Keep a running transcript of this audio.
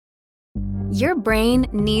Your brain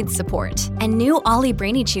needs support, and new Ollie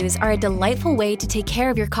Brainy Chews are a delightful way to take care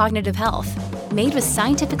of your cognitive health. Made with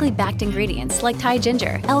scientifically backed ingredients like Thai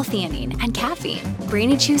ginger, L-theanine, and caffeine,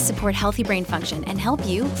 Brainy Chews support healthy brain function and help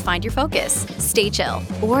you find your focus, stay chill,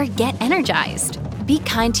 or get energized. Be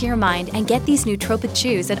kind to your mind and get these nootropic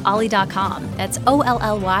chews at ollie.com. That's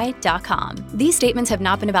OLLY.com. These statements have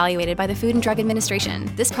not been evaluated by the Food and Drug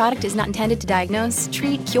Administration. This product is not intended to diagnose,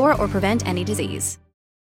 treat, cure, or prevent any disease.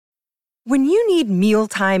 When you need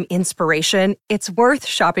mealtime inspiration, it's worth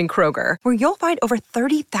shopping Kroger, where you'll find over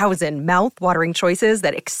 30,000 mouth-watering choices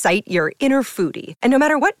that excite your inner foodie. And no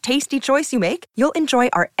matter what tasty choice you make, you'll enjoy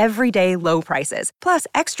our everyday low prices, plus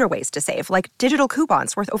extra ways to save, like digital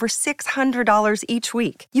coupons worth over $600 each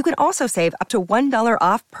week. You can also save up to $1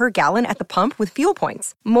 off per gallon at the pump with fuel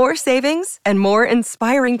points. More savings and more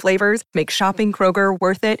inspiring flavors make shopping Kroger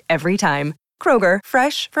worth it every time. Kroger,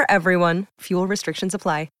 fresh for everyone. Fuel restrictions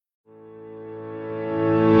apply.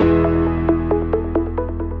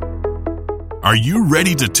 Are you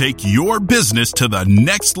ready to take your business to the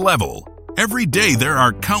next level? Every day there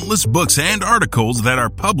are countless books and articles that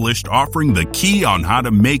are published offering the key on how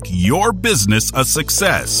to make your business a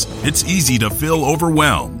success. It's easy to feel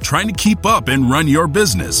overwhelmed trying to keep up and run your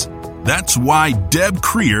business. That's why Deb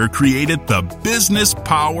Creer created the Business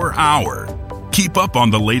Power Hour. Keep up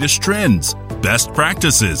on the latest trends, best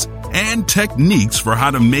practices, and techniques for how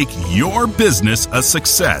to make your business a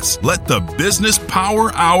success. Let the Business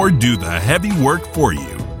Power Hour do the heavy work for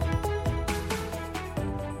you.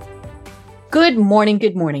 Good morning.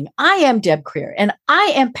 Good morning. I am Deb Creer, and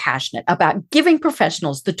I am passionate about giving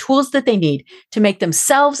professionals the tools that they need to make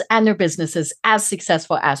themselves and their businesses as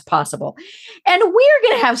successful as possible. And we're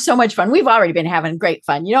going to have so much fun. We've already been having great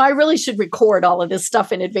fun. You know, I really should record all of this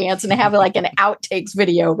stuff in advance and have like an outtakes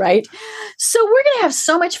video, right? So we're going to have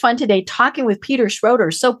so much fun today talking with Peter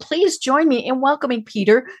Schroeder. So please join me in welcoming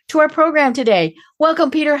Peter to our program today.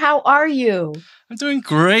 Welcome, Peter. How are you? I'm doing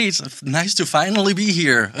great. Nice to finally be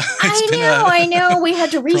here. I know. We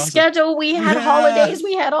had to reschedule. We had holidays.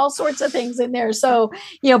 We had all sorts of things in there. So,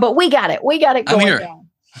 but we got it. We got it going down.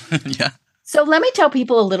 Yeah. So let me tell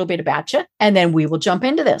people a little bit about you, and then we will jump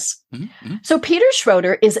into this. Mm-hmm. So Peter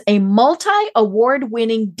Schroeder is a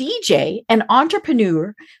multi-award-winning DJ and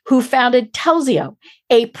entrepreneur who founded Telsio,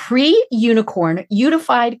 a pre-unicorn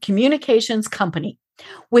unified communications company.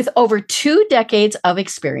 With over 2 decades of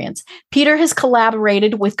experience, Peter has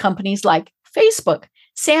collaborated with companies like Facebook,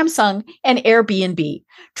 Samsung, and Airbnb,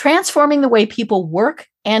 transforming the way people work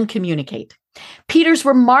and communicate. Peter's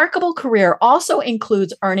remarkable career also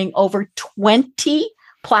includes earning over 20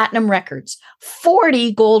 platinum records,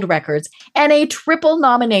 40 gold records, and a triple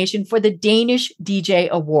nomination for the Danish DJ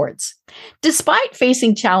Awards. Despite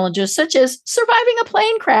facing challenges such as surviving a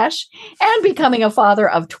plane crash and becoming a father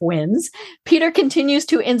of twins, Peter continues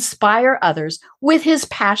to inspire others with his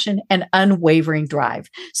passion and unwavering drive.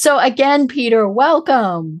 So again, Peter,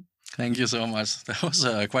 welcome. Thank you so much. That was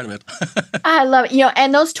quite a bit. I love it.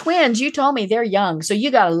 And those twins, you told me they're young, so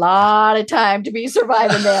you got a lot of time to be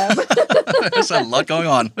surviving them. There's a lot going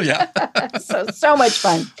on. Yeah. so much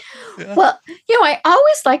fun. Yeah. Well, I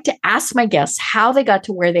always like to ask my guests how they got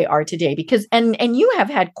to where they are today, because, and you have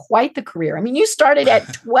had quite the career. I mean, you started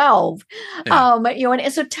at 12, yeah.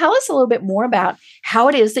 And so tell us a little bit more about how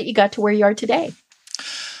it is that you got to where you are today.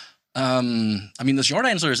 The short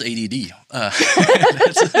answer is ADD.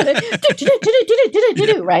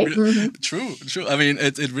 Right? True. I mean,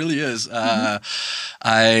 it really is. I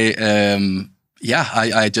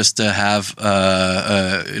just have,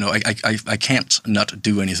 I can't not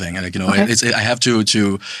do anything. And, I have to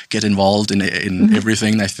get involved in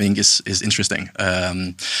everything I think is interesting.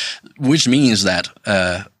 Which means that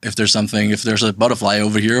if there's a butterfly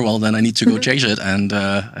over here, well, then I need to go chase it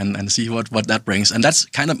and see what that brings. And that's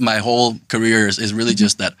kind of my whole career is really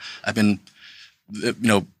just that I've been,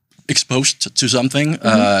 exposed to something.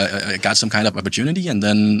 I got some kind of opportunity, and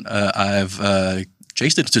then I've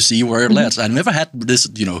chased it to see where it leads. I've never had this,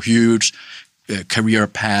 huge career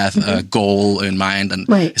path goal in mind, and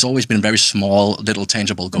it's always been very small, little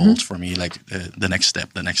tangible goals for me, like the next step.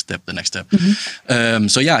 I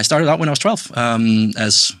started out when I was 12.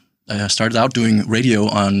 I started out doing radio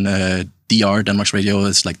on DR, Denmark's radio.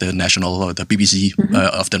 It's like the national, or the BBC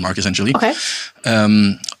of Denmark, essentially. Okay.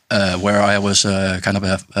 Where I was kind of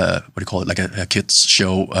a kids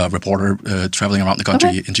show reporter, traveling around the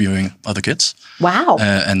country interviewing other kids. Wow.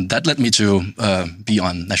 And that led me to be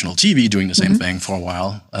on national TV doing the same thing for a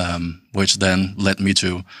while, which then led me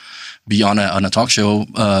to be on a talk show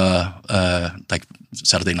like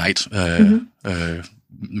Saturday night,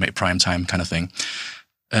 prime time kind of thing.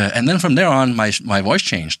 And then from there on, my voice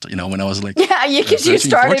changed. When I was like, because you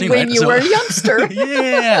started 14, when right? you were a youngster.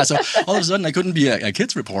 Yeah, so all of a sudden I couldn't be a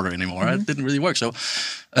kids reporter anymore. It didn't really work. So,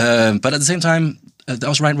 but at the same time, that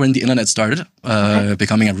was right when the internet started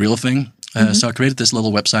becoming a real thing. So I created this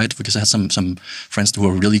little website because I had some friends who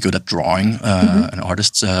were really good at drawing and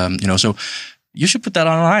artists. So you should put that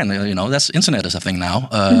online. That's internet is a thing now.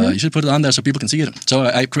 You should put it on there so people can see it. So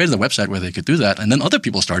I created a website where they could do that, and then other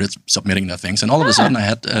people started submitting their things, and all of a sudden I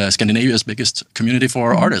had Scandinavia's biggest community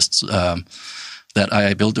for artists that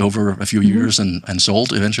I built over a few years and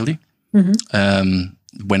sold eventually.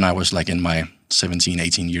 When I was like in my 17,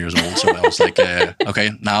 18 years old. So I was like,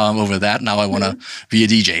 okay, now I'm over that. Now I want to be a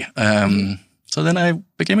DJ. So then I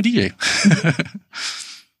became a DJ.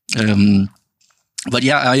 But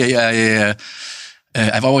yeah,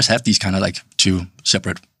 I've always had these kind of like two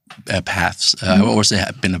separate paths. I've always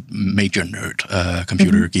been a major nerd,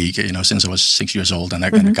 computer geek, since I was 6 years old, and I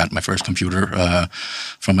kind of got my first computer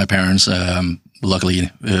from my parents.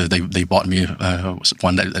 Luckily, they bought me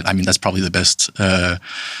one that, that's probably the best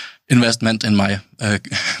investment in my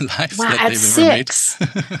life wow, that at they've 6.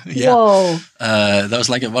 ever made. Yeah. Whoa. That was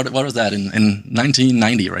like, what was that, in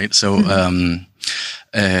 1990, right? So,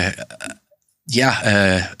 and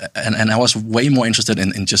I was way more interested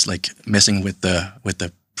in just like messing with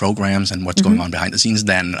the programs and what's going on behind the scenes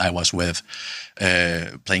than I was with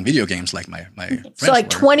playing video games like my friends. So like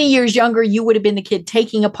 20 years younger, you would have been the kid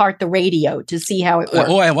taking apart the radio to see how it worked.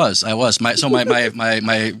 I was.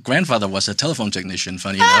 My grandfather was a telephone technician,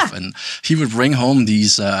 funny enough, and he would bring home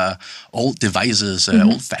these old devices,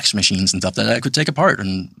 old fax machines and stuff that I could take apart,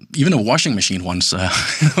 and even a washing machine once.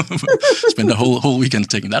 Spent the whole weekend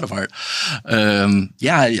taking that apart. I'm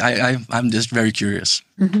just very curious.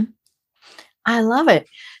 I love it.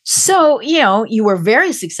 So, you were a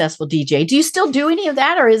very successful DJ. Do you still do any of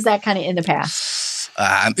that, or is that kind of in the past?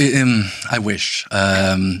 I wish.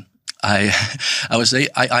 I would say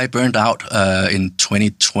I burned out in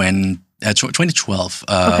 2012.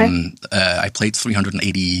 I played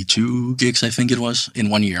 382 gigs, I think it was, in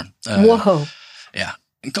 1 year. Whoa. Yeah,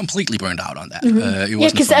 completely burned out on that.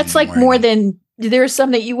 Because that's like more than, there's some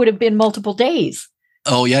that you would have been multiple days.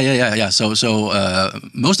 Oh, yeah. So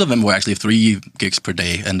most of them were actually 3 gigs per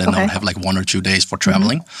day, and then I would have like 1 or 2 days for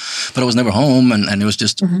traveling. But I was never home, and it was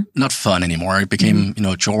just not fun anymore. It became,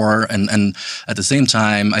 a chore, and at the same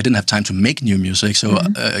time, I didn't have time to make new music. So,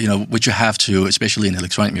 which you have to, especially in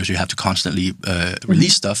electronic music, you have to constantly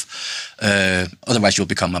release stuff. Otherwise, you'll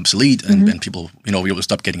become obsolete, and people, you will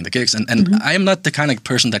stop getting the gigs. And I am not the kind of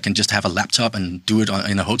person that can just have a laptop and do it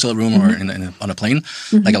in a hotel room or on a plane,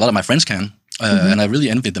 like a lot of my friends can. And I really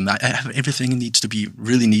envied them. Everything needs to be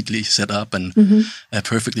really neatly set up and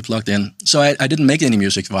perfectly plugged in. So I didn't make any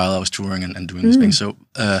music while I was touring and doing these things. So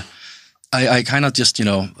I kind of just,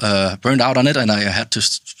 burned out on it, and I had to,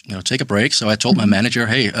 take a break. So I told my manager,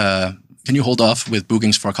 hey, can you hold off with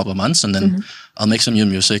bookings for a couple of months, and then I'll make some new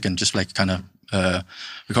music and just like kind of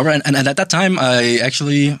recover. And at that time, I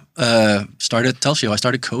actually started Telsio. I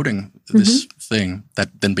started coding this thing that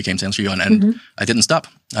then became Telsio, and I didn't stop.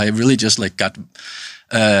 I really just like got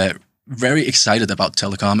very excited about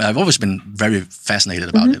telecom. I've always been very fascinated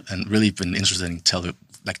about it, and really been interested in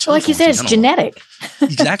like you said, it's genetic.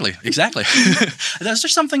 Exactly. There's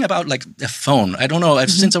just something about like a phone. I don't know.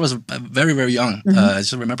 Since I was very, very young, I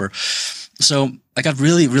still remember. So I got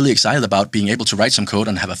really, really excited about being able to write some code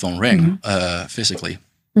and have a phone ring physically.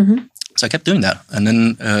 So I kept doing that, and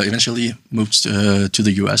then eventually moved to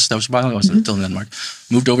the US. That was while I was still in Denmark.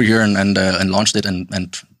 Moved over here and launched it, and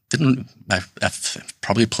didn't. I've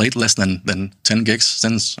probably played less than 10 gigs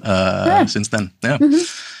since then. Yeah.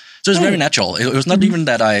 So it was very natural. It was not even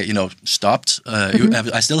that I, stopped.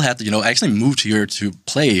 I still had to, I actually moved here to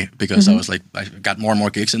play because I was like, I got more and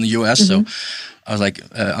more gigs in the US. So I was like,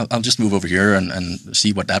 I'll just move over here and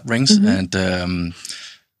see what that brings. And I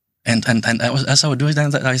was, as I was doing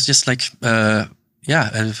that, I was just like,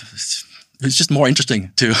 it's just more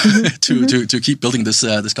interesting to to keep building this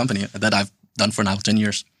company that I've done for now 10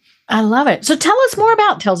 years. I love it. So tell us more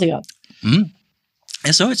about Telsio.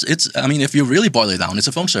 And so it's. I mean, if you really boil it down, it's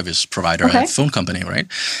a phone service provider, a phone company, right?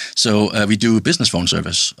 So we do business phone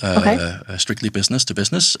service, strictly business to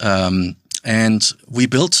business, and we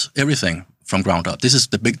built everything from ground up. This is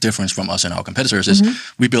the big difference from us and our competitors: is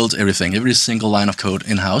we build everything, every single line of code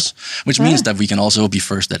in house, which means that we can also be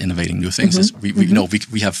first at innovating new things.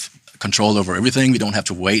 We have control over everything. We don't have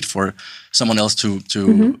to wait for someone else to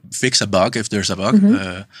fix a bug if there's a bug,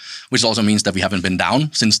 which also means that we haven't been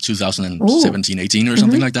down since 2017, 18 or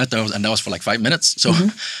something like that. That was for like 5 minutes. So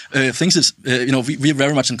things is, we're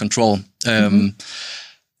very much in control.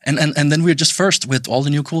 And then we're just first with all the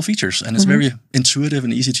new cool features, and it's very intuitive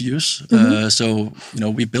and easy to use. So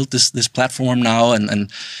we built this platform now,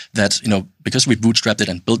 and that because we bootstrapped it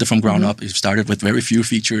and built it from ground up, we've started with very few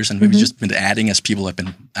features, and we've just been adding as people have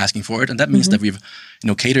been asking for it, and that means that we've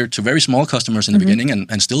catered to very small customers in the beginning,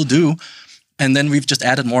 and still do, and then we've just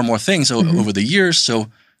added more and more things over the years. So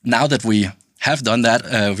now that we have done that,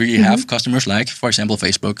 we have customers like, for example,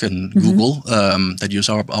 Facebook and Google that use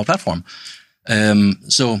our platform.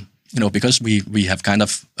 So because we have kind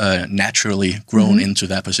of naturally grown into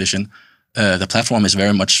that position, the platform is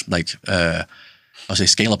very much like I'll say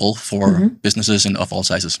scalable for businesses of all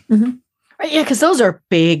sizes. Right, yeah, because those are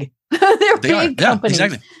big. They're big companies. Yeah,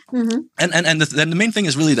 exactly. And the main thing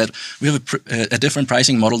is really that we have a different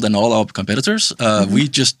pricing model than all our competitors. We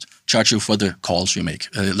just charge you for the calls you make,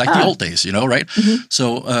 like the old days, right?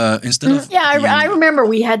 So instead of I remember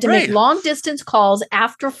we had to make long distance calls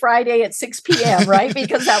after Friday at 6 p.m. right,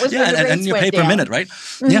 because that was when the rates and you went pay down. per minute, right?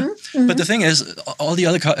 But the thing is, all the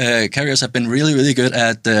other carriers have been really, really good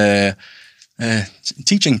at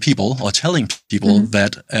teaching people or telling people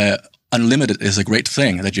that unlimited is a great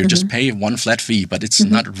thing, that you just pay one flat fee, but it's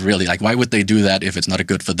not really like, why would they do that if it's not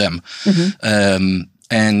good for them?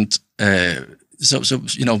 So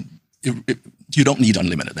you don't need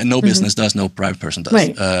unlimited, and no business does, no private person does.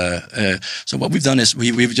 Right. So what we've done is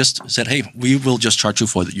we've just said, hey, we will just charge you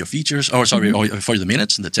for your features, or for the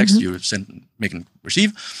minutes and the text you send, make and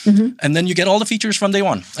receive, and then you get all the features from day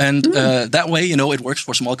one. And that way, it works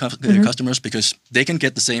for small customers because they can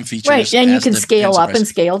get the same features. Right, and you can scale up and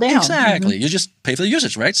scale down. Exactly. You just pay for the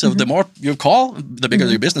usage, right? So the more you call, the bigger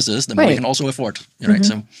your business is, the more you can also afford, right?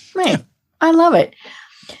 So, I love it.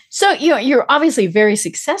 So you're obviously very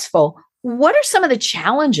successful. What are some of the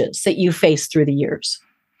challenges that you face through the years?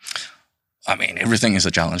 I mean, everything is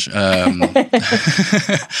a challenge.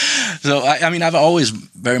 So I've always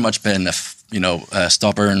very much been a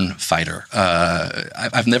stubborn fighter.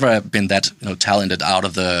 I've never been that talented out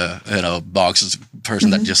of the box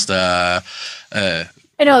person that just those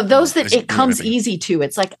that it comes easy to.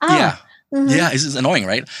 It's like Yeah, it's annoying,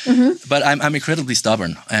 right? But I'm incredibly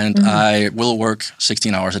stubborn, and I will work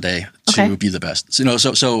 16 hours a day to be the best.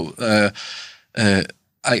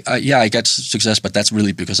 I get success, but that's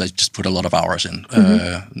really because I just put a lot of hours in.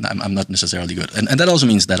 I'm not necessarily good, and that also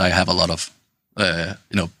means that I have a lot of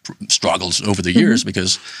struggles over the years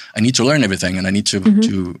because I need to learn everything, and I need to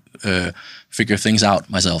figure things out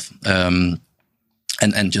myself, and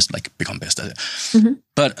just like become best at it.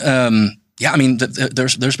 But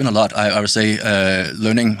there's been a lot. I would say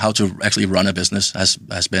learning how to actually run a business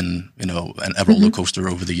has been a roller coaster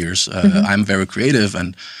over the years. I'm very creative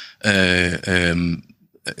and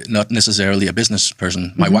not necessarily a business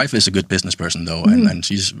person. My wife is a good business person though, and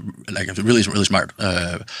she's like a really, really smart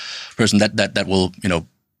person that will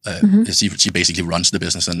she basically runs the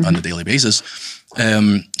business on a daily basis.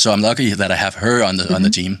 So I'm lucky that I have her on the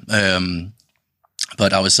team.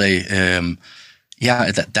 But I would say.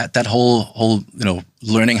 That whole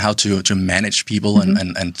learning how to manage people and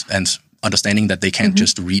understanding that they can't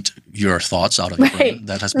just read your thoughts out of your brain,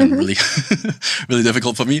 that has been really really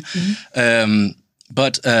difficult for me. And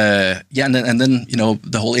then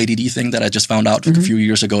the whole ADD thing that I just found out a few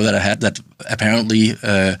years ago that I had, that apparently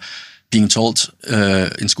being told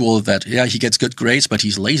in school that he gets good grades but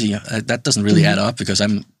he's lazy, that doesn't really add up because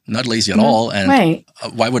I'm not lazy at all, and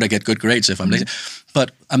why would I get good grades if I'm lazy?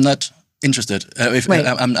 But I'm not interested.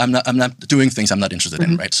 I'm not doing things I'm not interested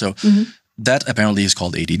in, right? So that apparently is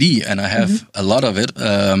called ADD, and I have a lot of it.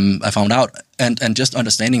 I found out, and just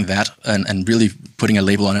understanding that and really putting a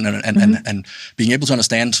label on it, and being able to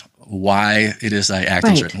understand why it is I act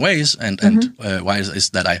in certain ways, and why it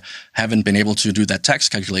is that I haven't been able to do that tax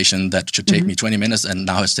calculation that should take me 20 minutes, and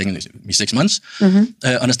now it's taking me 6 months.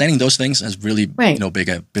 Understanding those things has really been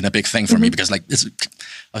a big thing for me, because like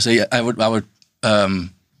I would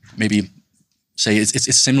maybe say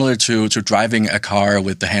it's similar to driving a car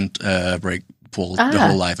with the hand brake pulled the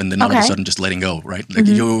whole life, and then all of a sudden just letting go, right? Like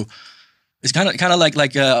it's kind of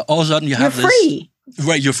like all of a sudden you're free.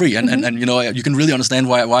 Right, you're free, and you can really understand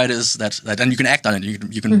why it is that, and you can act on it. You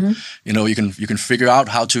can figure out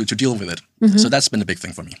how to deal with it. So that's been a big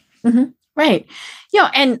thing for me. Right,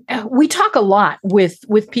 and we talk a lot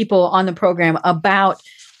with people on the program about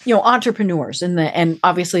entrepreneurs and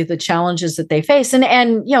obviously the challenges that they face.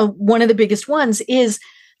 And one of the biggest ones is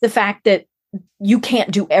the fact that you can't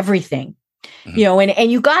do everything,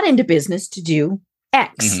 and you got into business to do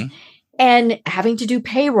X, and having to do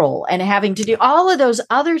payroll and having to do all of those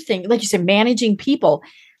other things, like you said, managing people.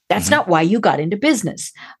 That's not why you got into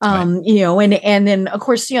business. And then of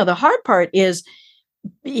course, the hard part is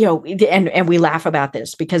and we laugh about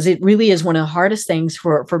this because it really is one of the hardest things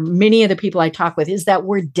for many of the people I talk with is that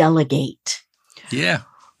word delegate. Yeah.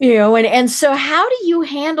 And so how do you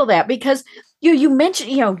handle that? Because you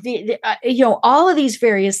mentioned, all of these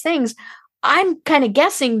various things. I'm kind of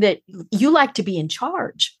guessing that you like to be in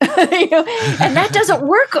charge, and that doesn't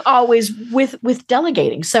work always with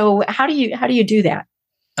delegating. So how do you do that?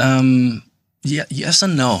 Yeah, yes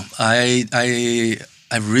and no. I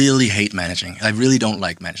really hate managing. I really don't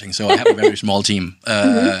like managing. So I have a very small team.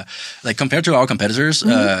 Like compared to our competitors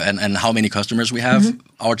and how many customers we have,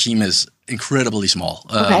 our team is incredibly small.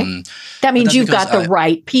 Okay. That means you've got the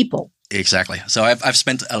right people. Exactly. So I've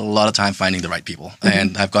spent a lot of time finding the right people,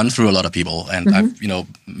 and I've gone through a lot of people, and I've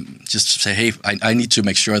just say, hey, I need to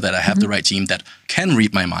make sure that I have the right team that can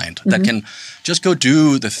read my mind, that can just go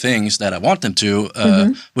do the things that I want them to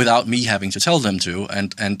without me having to tell them to,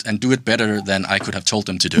 and do it better than I could have told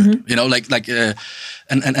them to do it.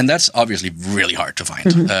 And that's obviously really hard to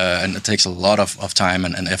find, and it takes a lot of time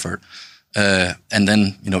and effort, and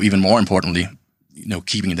then even more importantly,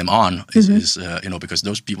 keeping them on is because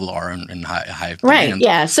those people are in high demand. Right.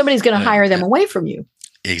 Yeah. Somebody's going to hire them away from you.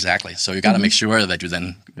 Exactly. So you got to make sure that you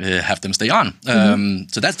then have them stay on.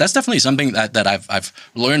 So that's definitely something that I've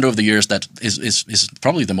learned over the years that is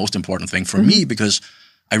probably the most important thing for me, because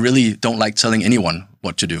I really don't like telling anyone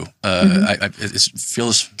what to do. It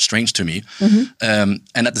feels strange to me. And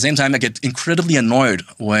at the same time, I get incredibly annoyed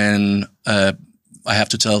when I have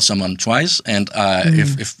to tell someone twice, and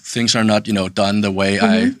if things are not done the way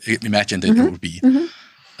I imagined it would be.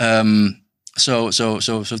 So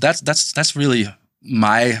that's really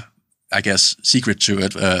my, I guess, secret to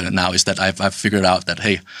it now, is that I've figured out that,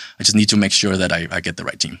 hey, I just need to make sure that I get the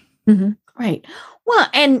right team. Right. Well,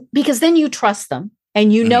 and because then you trust them,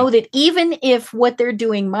 and you know that even if what they're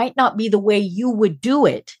doing might not be the way you would do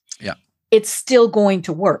it, it's still going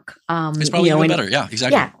to work. It's probably even better. Yeah,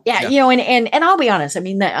 exactly. Yeah. And I'll be honest. I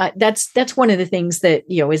mean, that's one of the things that,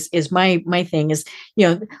 is my thing is,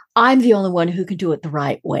 I'm the only one who can do it the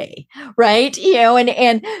right way. Right.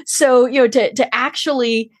 And so, to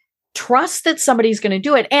actually trust that somebody's going to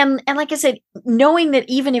do it. And like I said, knowing that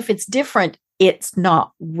even if it's different, it's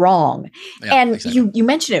not wrong. Yeah, and exactly. you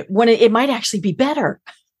mentioned it when it might actually be better.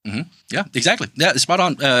 Yeah, exactly. Yeah, spot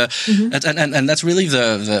on. And that's really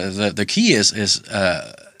the key is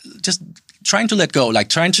just trying to let go, like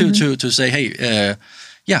trying to say, hey,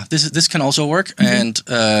 this can also work, and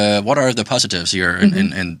what are the positives here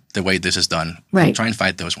in the way this is done? Right. Try and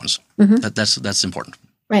find those ones. That's important.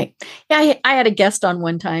 Right. Yeah, I had a guest on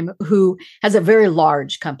one time who has a very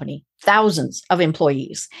large company, thousands of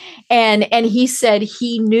employees, and he said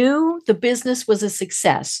he knew the business was a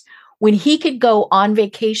success when he could go on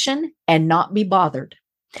vacation and not be bothered.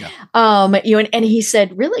 Yeah. And he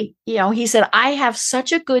said, really, he said, I have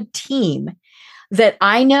such a good team that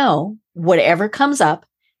I know whatever comes up,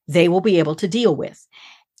 they will be able to deal with.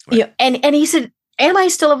 Right. And he said, am I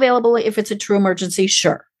still available if it's a true emergency?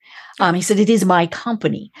 Sure. He said, it is my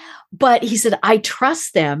company, but he said, I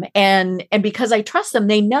trust them. And because I trust them,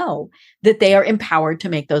 they know that they are empowered to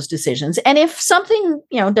make those decisions. And if something,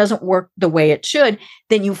 doesn't work the way it should,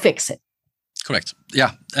 then you fix it. Correct.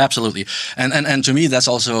 Yeah, absolutely. And to me, that's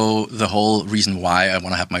also the whole reason why I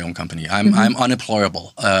want to have my own company. I'm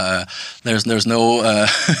unemployable. There's no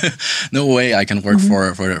no way I can work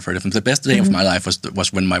for different. The best day of my life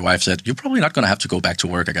was when my wife said, "You're probably not going to have to go back to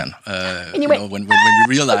work again." When we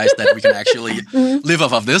realized that we can actually live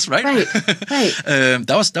off of this, right? Right.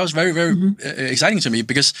 That was very very exciting to me,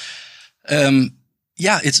 because.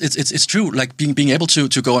 It's true. Like being able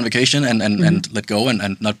to go on vacation and let go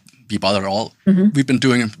and not be bothered at all. We've been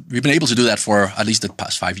able to do that for at least the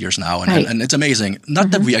past 5 years now, and it's amazing.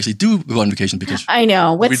 Not that we actually do go on vacation, because I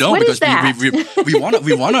know we don't, because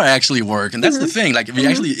we want to actually work, and that's the thing. Like we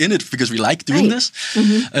actually in it because we like doing this,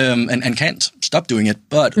 and can't stop doing it.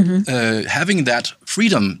 But having that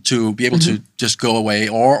freedom to be able to just go away,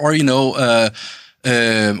 or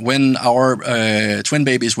when our twin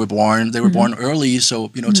babies were born, they were born early, so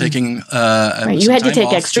taking you had to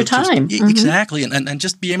take extra time. Exactly, and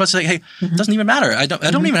just be able to say, hey, it doesn't even matter. I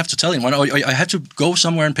don't even have to tell anyone. I have to go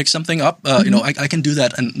somewhere and pick something up. I can do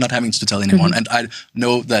that and not having to tell anyone. And I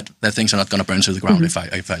know that things are not going to burn to the ground if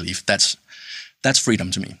I leave. That's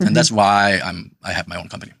freedom to me, and that's why I have my own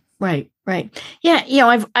company. Right. Yeah,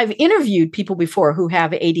 I've interviewed people before who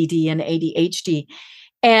have ADD and ADHD.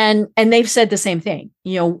 And they've said the same thing.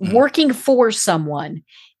 Working for someone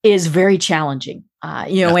is very challenging.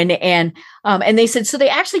 And they said, so they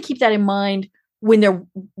actually keep that in mind when they're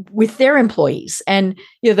with their employees. And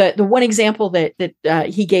the one example that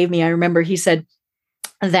he gave me, I remember he said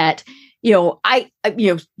that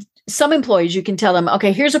some employees, you can tell them,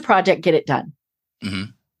 okay, here's a project, get it done.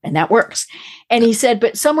 Mm-hmm. And that works. And he said,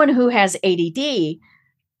 but someone who has ADD,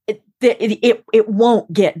 it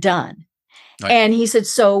won't get done. Right. And he said,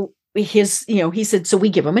 so so we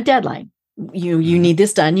give them a deadline. You need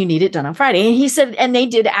this done. You need it done on Friday. And he said, and they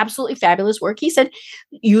did absolutely fabulous work. He said,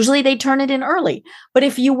 usually they turn it in early, but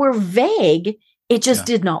if you were vague, it just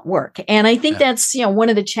did not work. And I think that's, one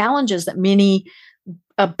of the challenges that many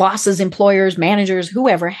bosses, employers, managers,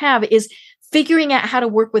 whoever have is figuring out how to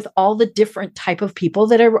work with all the different type of people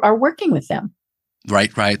that are working with them.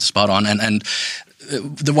 Right. Spot on. And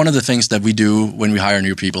one of the things that we do when we hire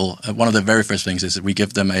new people, one of the very first things is that we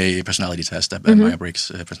give them a personality test, a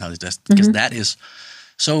Myers-Briggs personality test, because that is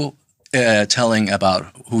so telling about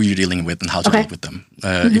who you're dealing with and how to deal with them.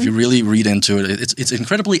 If you really read into it, it's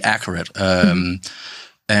incredibly accurate.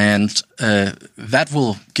 And that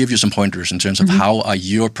will give you some pointers in terms of how are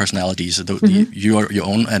your personalities, your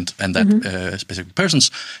own and that specific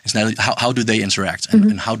person's personality, how do they interact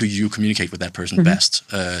and how do you communicate with that person best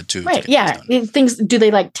to right, things, do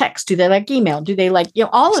they like text? Do they like email? Do they like,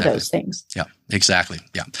 all of those things? Yeah, exactly.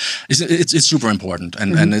 Yeah, it's super important.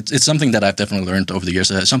 And it's something that I've definitely learned over the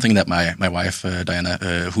years. Something that my wife, Diana,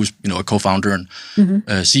 who's, a co-founder and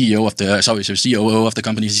CEO of COO of the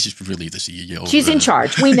company, she's really the CEO. She's in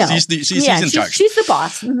charge. We know. She's in charge. She's the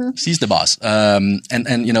boss. She's the boss. And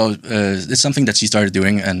it's something that she started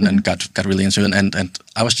doing and got really into it. And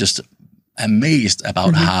I was just amazed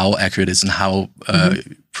about how accurate it is and how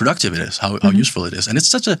productive it is, how useful it is. And it's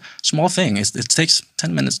such a small thing. It takes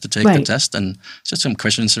 10 minutes to take the test, and just some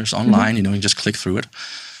questions there's online, you just click through it.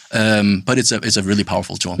 But it's a really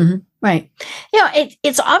powerful tool. Right.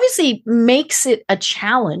 It's obviously makes it a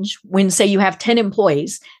challenge when, say, you have 10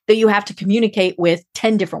 employees that you have to communicate with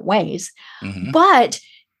 10 different ways. But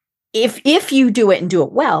if you do it and do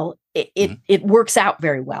it well, it works out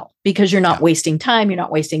very well because you're not wasting time, you're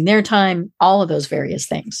not wasting their time, all of those various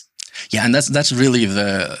things. Yeah, and that's really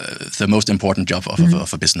the most important job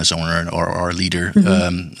of a business owner or a leader.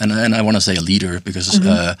 And I want to say a leader because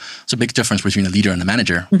it's a big difference between a leader and a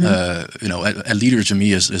manager. A leader to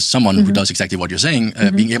me is someone who does exactly what you're saying,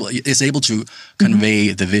 is able to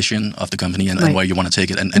convey the vision of the company and where you want to take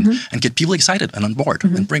it, and get people excited and on board,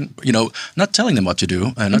 and bring not telling them what to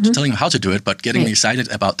do, not telling them how to do it, but getting excited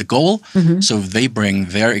about the goal, so they bring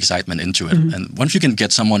their excitement into it. And once you can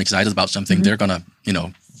get someone excited about something, they're gonna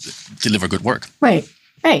deliver good work. Right.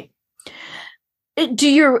 Are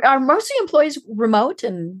most of the employees remote?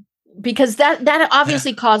 And because that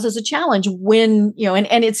obviously causes a challenge when,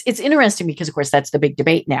 and it's interesting because of course that's the big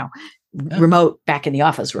debate now, remote back in the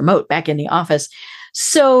office.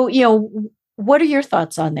 So, what are your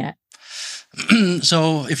thoughts on that?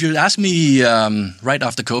 So if you ask me right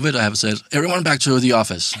after COVID, I have said, everyone back to the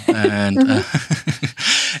office. And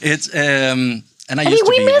it's, and I used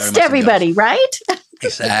to be we missed everybody, right?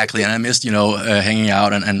 Exactly, and I missed hanging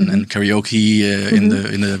out and karaoke in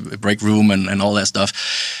the break room and all that stuff.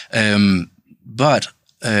 But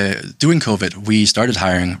during COVID, we started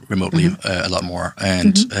hiring remotely a lot more,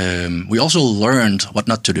 and we also learned what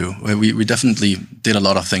not to do. We definitely did a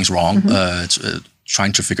lot of things wrong,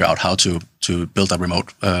 trying to figure out how to build a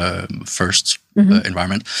remote first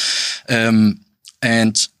environment,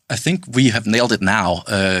 and I think we have nailed it now.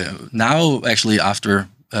 Now, actually, after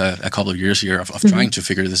a couple of years here of trying to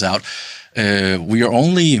figure this out. We are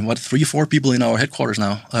only, 3-4 people in our headquarters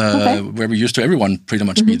now, where we used to everyone pretty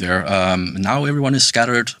much be there. Now everyone is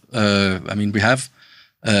scattered. We have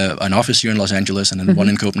an office here in Los Angeles and then one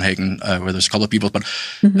in Copenhagen where there's a couple of people. But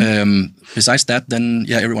besides that, then,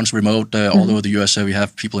 everyone's remote all over the US. So we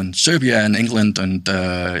have people in Serbia and England and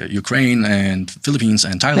Ukraine and Philippines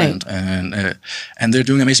and Thailand. And they're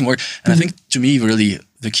doing amazing work. And I think, to me, really,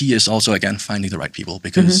 the key is also, again, finding the right people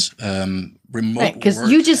because remote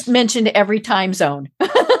because you just mentioned every time zone.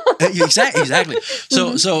 Exactly.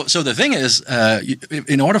 So the thing is,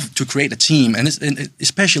 in order to create a team, and it's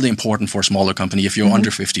especially important for a smaller company, if you're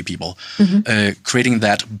under 50 people, creating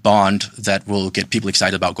that bond that will get people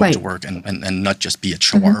excited about going to work and not just be a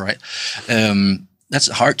chore, right? That's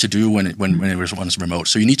hard to do when it's remote.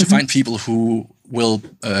 So you need to find people who will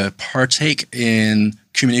partake in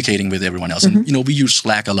communicating with everyone else. And, we use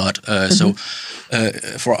Slack a lot. So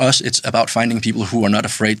for us, it's about finding people who are not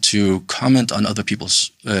afraid to comment on other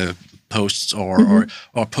people's posts or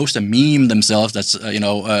post a meme themselves that's,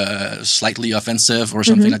 slightly offensive or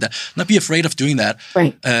something like that. Not be afraid of doing that.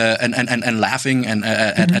 Right. And laughing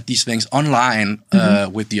at these things online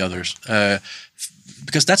with the others.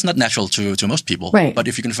 because that's not natural to most people. Right. But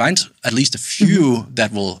if you can find at least a few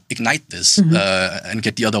that will ignite this and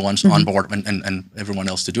get the other ones on board and everyone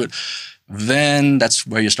else to do it, then that's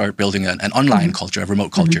where you start building an online culture, a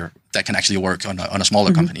remote culture that can actually work on a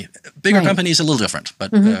smaller company. Bigger company is a little different,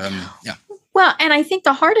 but yeah. Well, and I think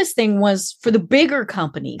the hardest thing was for the bigger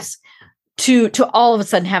companies to all of a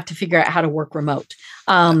sudden have to figure out how to work remote.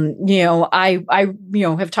 I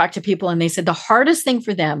have talked to people and they said the hardest thing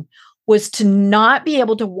for them was to not be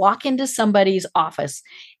able to walk into somebody's office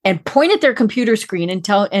and point at their computer screen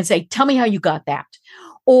and say, tell me how you got that.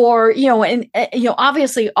 Or,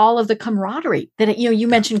 obviously all of the camaraderie that, you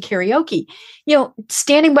mentioned karaoke,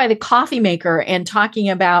 standing by the coffee maker and talking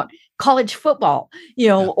about college football,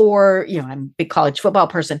 or, I'm a big college football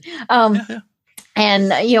person.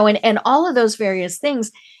 And all of those various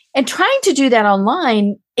things, and trying to do that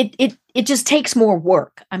online, it just takes more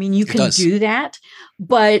work. I mean, you can do that,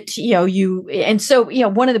 but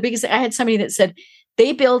one of the biggest, I had somebody that said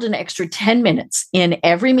they build an extra 10 minutes in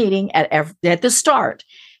every meeting at the start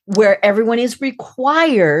where everyone is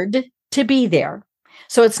required to be there.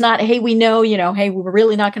 So it's not, hey, we know, hey, we're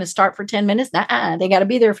really not going to start for 10 minutes. They got to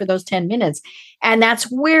be there for those 10 minutes. And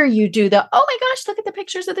that's where you do the, oh my gosh, look at the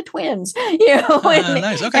pictures of the twins,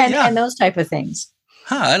 nice. Okay, and those type of things.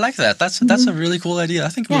 I like that. That's a really cool idea. I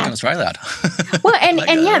think we're going to try that. Well,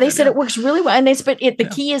 they said it works really well. And the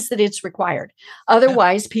key is that it's required.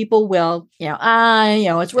 Otherwise, people will,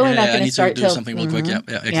 it's really not going to start to do something real quick. Yeah,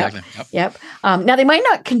 exactly. Yep. Now they might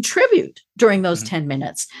not contribute during those 10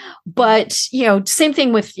 minutes, but same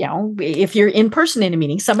thing with if you're in person in a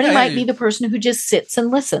meeting, somebody might be the person who just sits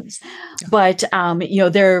and listens. Yeah. But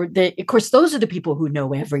of course, those are the people who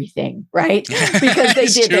know everything, right? Because they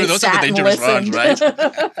sat and listened. Right?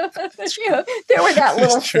 They were that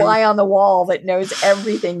little fly on the wall that knows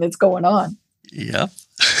everything that's going on. Yeah,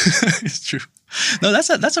 it's true. No,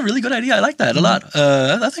 that's a really good idea. I like that a lot.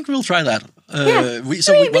 I think we'll try that.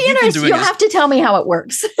 You'll have to tell me how it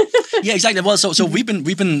works. Yeah, exactly. Well, so we've been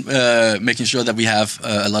making sure that we have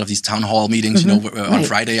a lot of these town hall meetings, on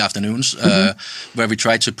Friday afternoons, where we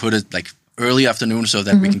try to put it like early afternoon so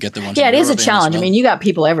that we can get the ones. Yeah, it is a challenge. Well. I mean, you got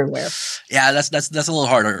people everywhere. Yeah, that's a little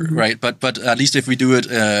harder, right? But at least if we do it,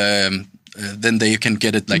 then they can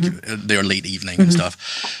get it like their late evening and stuff.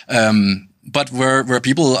 But where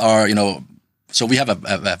people are, so we have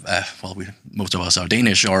most of us are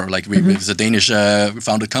Danish, or like it's a Danish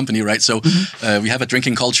founded company, right? So we have a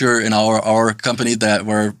drinking culture in our company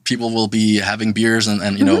where people will be having beers and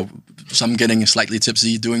some getting slightly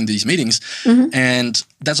tipsy doing these meetings, and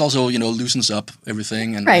that's also loosens up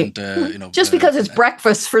everything, and just because it's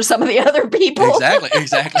breakfast for some of the other people. Exactly.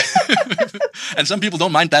 And some people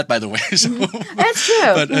don't mind that, by the way. So. That's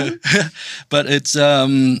true. But it's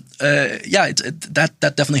that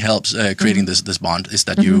definitely helps creating this bond. Is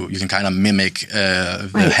that you can kind of mimic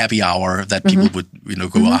the happy hour that people would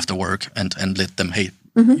go after work and let them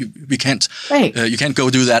we can't you can't go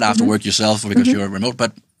do that after work yourself because you're remote,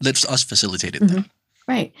 but let us facilitate it then.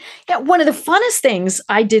 Right. Yeah. One of the funnest things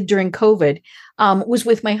I did during COVID was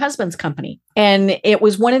with my husband's company. And it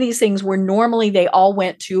was one of these things where normally they all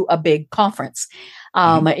went to a big conference,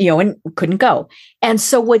 and couldn't go. And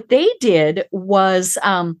so what they did was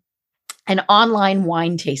an online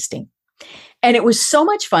wine tasting. And it was so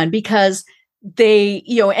much fun because they,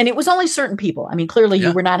 and it was only certain people. I mean, clearly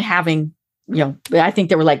you were not having, I think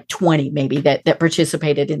there were like 20 maybe that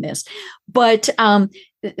participated in this, but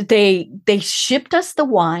they shipped us the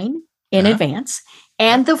wine in advance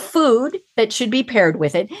and the food that should be paired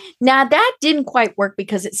with it. Now that didn't quite work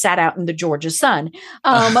because it sat out in the Georgia sun.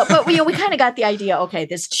 But we kind of got the idea. Okay,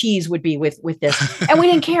 this cheese would be with this, and we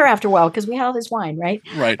didn't care after a while because we had all this wine, right?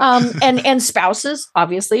 Right. And spouses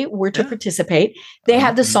obviously were to participate. They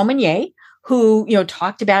had the sommelier who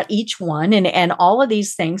talked about each one and all of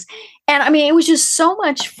these things. And I mean, it was just so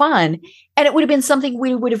much fun. And it would have been something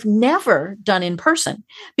we would have never done in person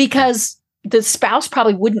because the spouse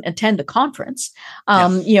probably wouldn't attend the conference.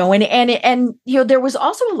 And there was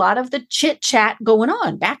also a lot of the chit chat going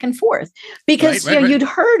on back and forth because, you'd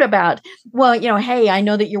heard about, hey, I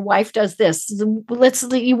know that your wife does this.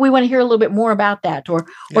 We want to hear a little bit more about that or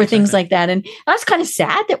things like that. And that's kind of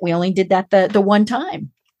sad that we only did that the one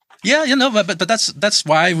time. Yeah, but that's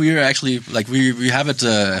why we're actually like we have it.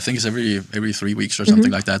 I think it's every 3 weeks or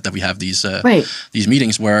something like that we have these these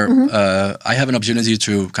meetings where I have an opportunity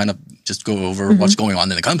to kind of just go over what's going on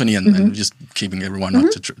in the company and just keeping everyone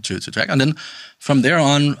up to track. And then from there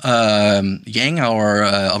on, Yang, our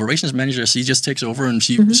operations manager, she just takes over and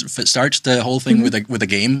she starts the whole thing with a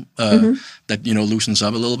game that loosens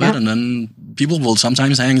up a little bit, and then people will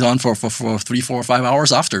sometimes hang on for 3, 4, 5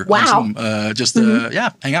 hours after. Wow. Just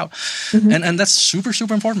hang out, and that's super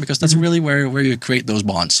important because that's really where you create those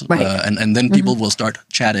bonds, and then people will start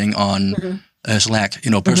chatting on. Slack,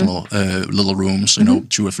 personal little rooms,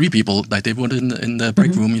 2 or 3 people like they would in the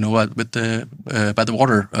break room, with the by the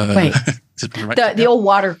water. The old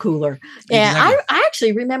water cooler. Yeah, exactly. I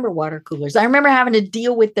actually remember water coolers. I remember having to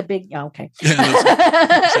deal with the big. Oh, okay,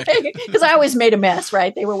 because I always made a mess.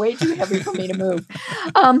 Right, they were way too heavy for me to move.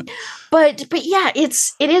 But yeah, it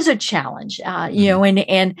is a challenge.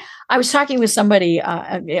 And I was talking with somebody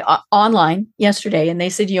online yesterday, and they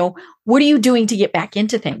said, what are you doing to get back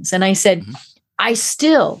into things? And I said, I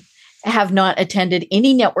still have not attended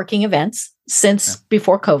any networking events since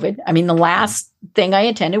before COVID. I mean, the last thing I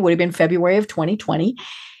attended would have been February of 2020.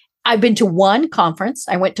 I've been to one conference.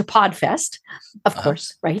 I went to PodFest, of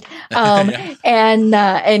course, right? And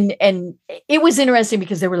it was interesting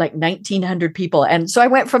because there were like 1,900 people. And so I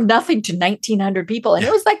went from nothing to 1,900 people, and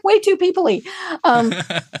it was like way too people-y.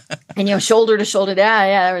 And, shoulder to shoulder,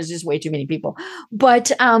 there was just way too many people.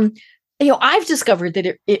 But, I've discovered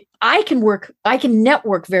that I can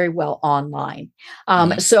network very well online.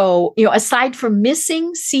 So, aside from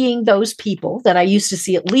missing seeing those people that I used to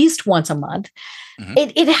see at least once a month,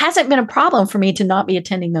 it hasn't been a problem for me to not be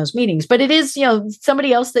attending those meetings. But it is,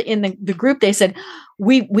 somebody else that in the group, they said,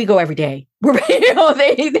 we go every day.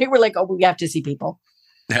 They were like, oh, we have to see people.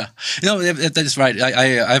 Yeah, that's right.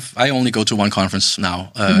 I only go to one conference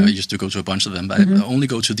now. I used to go to a bunch of them, but I only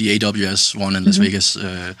go to the AWS one in Las Vegas,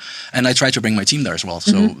 and I try to bring my team there as well.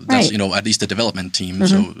 So that's at least the development team.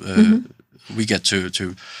 So we get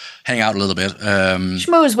to hang out a little bit,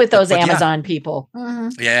 schmooze with those Amazon people.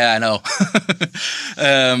 Yeah, I know.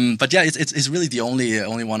 But yeah, it's really the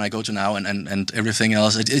only one I go to now, and everything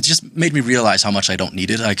else. It just made me realize how much I don't need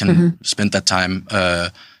it. I can spend that time.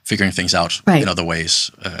 Figuring things out in other ways.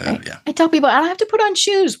 Yeah, I tell people I don't have to put on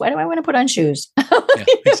shoes. Why do I want to put on shoes? Yeah,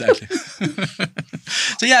 exactly.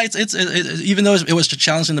 So yeah, it's even though it was a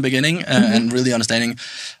challenge in the beginning and really understanding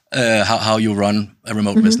how you run a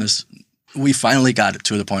remote business, we finally got it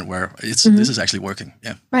to the point where this is actually working.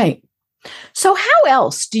 Yeah, right. So how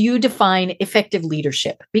else do you define effective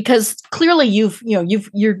leadership? Because clearly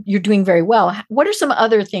you're doing very well. What are some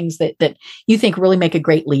other things that you think really make a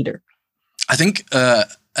great leader? I think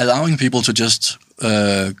allowing people to just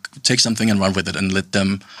take something and run with it and let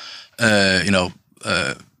them,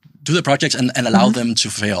 do the projects and allow them to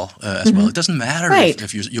fail as well. It doesn't matter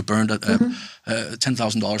if you burned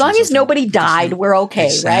 $10,000. As long as nobody died, we're okay,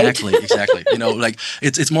 exactly, right? Exactly.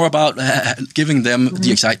 It's more about giving them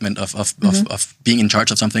the excitement of being in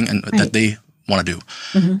charge of something and that they want to do.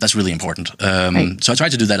 That's really important. So I try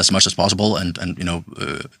to do that as much as possible, and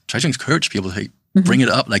try to encourage people to bring it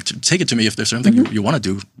up, like to take it to me if there's something you want to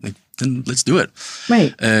do. Like, then let's do it.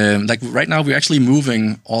 Right. Like right now, we're actually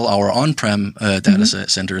moving all our on-prem data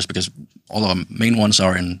centers because all our main ones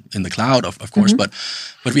are in the cloud, of course. But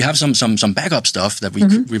we have some backup stuff that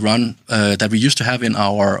we run that we used to have in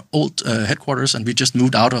our old headquarters, and we just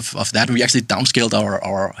moved out of that. We actually downscaled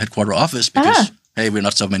our headquarter office because. Hey, we're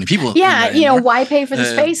not so many people. Yeah, why pay for the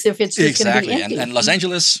space if it's just going to be empty? And Los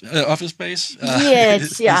Angeles office space.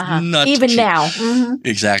 It's not even cheap. Now.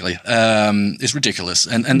 Exactly, it's ridiculous.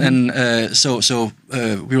 And so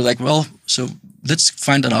we were like, well, so let's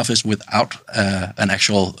find an office without an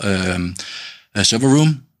actual server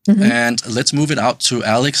room. And let's move it out to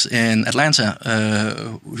Alex in Atlanta,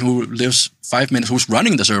 who lives 5 minutes, who's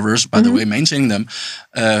running the servers, by the way, maintaining them,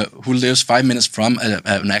 who lives 5 minutes from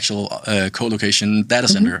an actual co-location data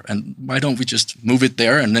center. And why don't we just move it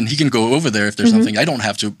there? And then he can go over there if there's something. I don't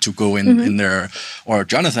have to go in there, or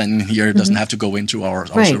Jonathan here doesn't have to go into our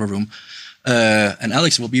server room. And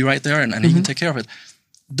Alex will be right there, and he can take care of it.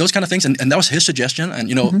 Those kind of things, and that was his suggestion, and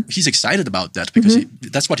he's excited about that because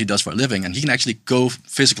that's what he does for a living, and he can actually go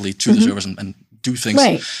physically to the servers and do things.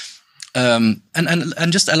 Right. And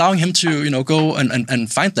just allowing him to go and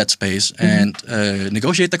find that space and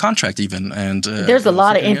negotiate the contract even. And there's a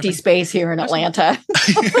lot of empty space here in Atlanta.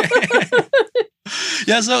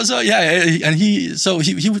 Yeah, and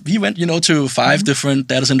he went, to 5 different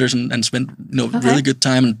data centers and spent, really good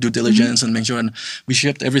time and due diligence and making sure, and we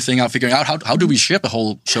shipped everything out, figuring out how do we ship a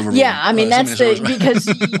whole server room. Yeah, I mean that's because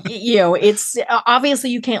it's obviously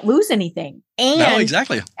you can't lose anything, and no,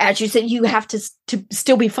 exactly, as you said, you have to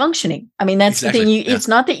still be functioning. I mean that's the thing. It's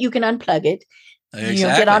not that you can unplug it.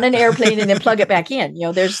 Exactly. Get on an airplane and then plug it back in.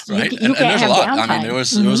 There's right. you can't have downtime. I mean, there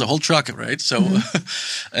was a whole truck, right? So,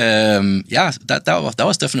 that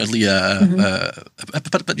was definitely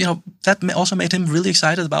but that also made him really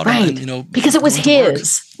excited about it, and, because it was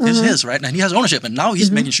his. It's his, right? And he has ownership, and now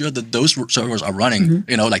he's making sure that those servers are running.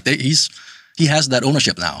 He has that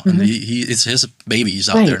ownership now, and it's his baby. He's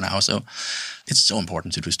out there now, so it's so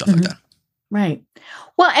important to do stuff like that. Right.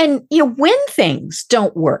 Well, and when things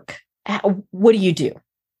don't work, what do you do?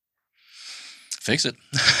 Fix it.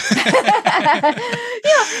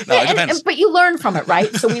 It depends. But you learn from it,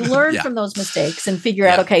 right? So we learn from those mistakes and figure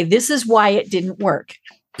out, okay, this is why it didn't work.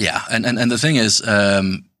 Yeah, and the thing is,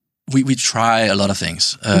 we try a lot of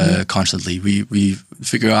things constantly. We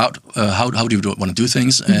figure out how do we want to do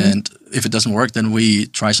things, and if it doesn't work, then we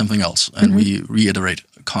try something else, and we reiterate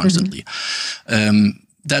constantly.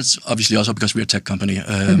 That's obviously also because we're a tech company,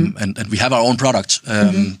 and we have our own product.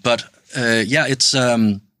 But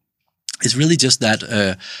it's really just that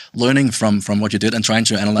learning from what you did and trying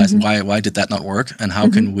to analyze why did that not work, and how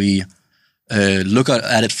can we look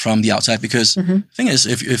at it from the outside. Because the thing is,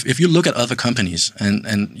 if you look at other companies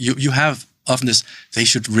and you have often this, they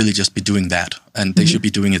should really just be doing that, and they should be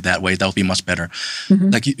doing it that way. That would be much better.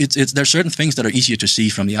 Like there's certain things that are easier to see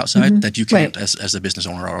from the outside that you can't as a business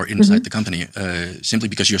owner or inside the company, simply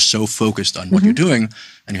because you're so focused on what you're doing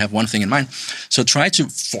and you have one thing in mind. So try to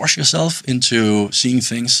force yourself into seeing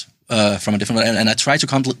things from a different way. And I try to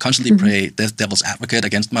constantly play devil's advocate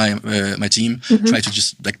against my team. Try to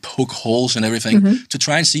just poke holes in everything to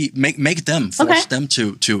try and see, make them, force them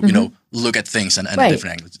to look at things and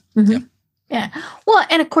different angles. Yeah. Well,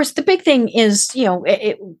 and of course, the big thing is,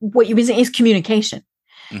 what you've been saying is communication.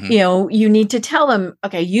 You need to tell them,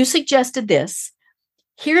 okay, you suggested this.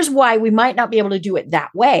 Here's why we might not be able to do it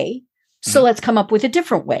that way. So let's come up with a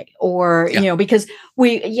different way, or, because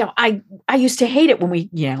I used to hate it when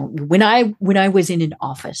when I was in an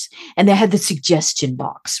office and they had the suggestion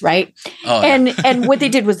box, right? Oh, and what they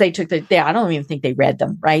did was they took I don't even think they read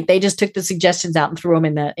them, right? They just took the suggestions out and threw them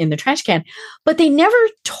in the trash can, but they never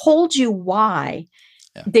told you why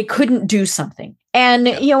they couldn't do something. And,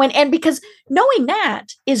 and because knowing that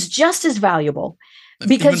is just as valuable,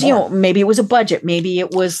 because, maybe it was a budget, maybe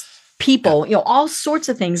it was people, all sorts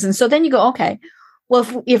of things. And so then you go, okay,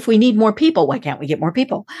 well, if we need more people, why can't we get more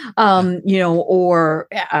people? Knowing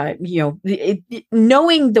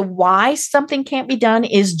the why something can't be done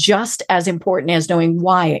is just as important as knowing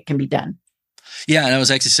why it can be done. Yeah, and I was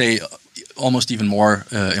actually say almost even more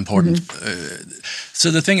important. So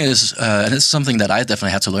the thing is, and it's something that I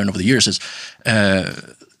definitely had to learn over the years, is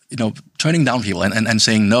turning down people and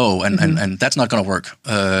saying no, and that's not going to work.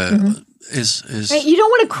 Is right, you don't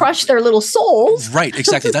want to crush their little souls, right?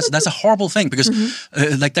 Exactly. That's a horrible thing, because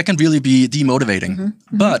that can really be demotivating.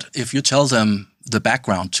 But if you tell them the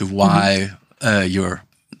background to why you're,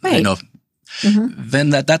 then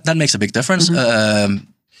that makes a big difference.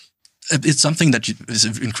 It's something that is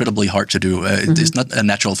incredibly hard to do. It's not a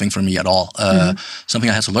natural thing for me at all. Something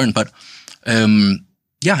I had to learn, but.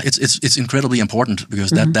 It's incredibly important,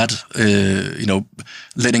 because that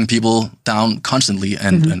letting people down constantly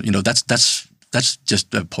and that's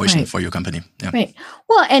just a poison for your company. Yeah. Right.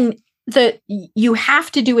 Well, and you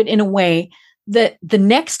have to do it in a way that the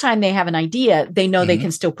next time they have an idea, they know they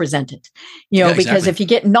can still present it. Because if you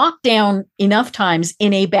get knocked down enough times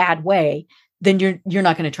in a bad way, then you're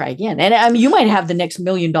not going to try again. And I mean, you might have the next $1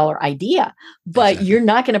 million idea, but you're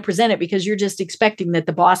not going to present it because you're just expecting that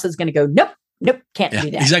the boss is going to go, nope, can't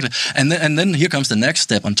do that. Exactly. And then here comes the next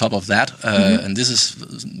step on top of that. And this is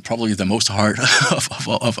probably the most hard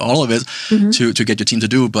of all of it to get your team to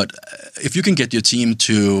do. But if you can get your team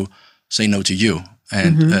to say no to you,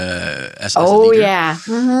 and as a leader,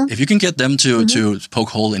 if you can get them to poke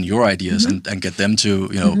hole in your ideas and get them to,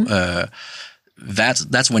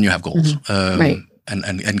 that's when you have goals. Right.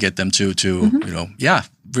 And get them to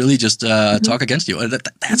really just talk against you.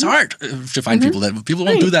 That's hard to find people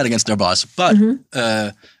won't do that against their boss. But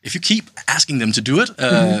if you keep asking them to do it,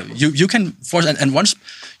 you can force. And once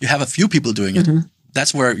you have a few people doing it,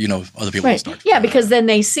 that's where other people will start. Yeah, because then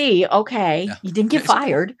they see, okay, you didn't get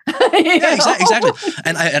fired. Exactly.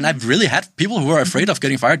 And I've really had people who are afraid of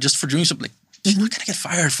getting fired just for doing something. You're not going to get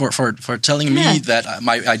fired for telling me that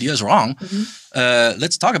my idea is wrong.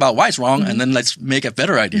 Let's talk about why it's wrong, and then let's make a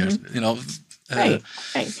better idea. Right.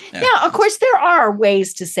 Yeah, of course, there are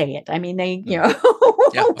ways to say it. I mean, they, yeah, of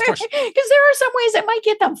course, because there are some ways that might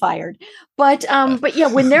get them fired. But yeah,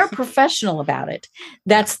 when they're professional about it,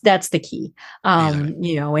 that's the key.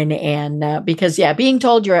 exactly. And because being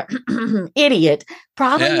told you're an idiot,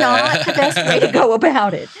 probably not the best way to go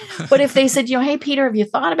about it. But if they said, hey, Peter, have you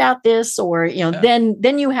thought about this? Or,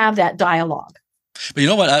 then you have that dialogue. But you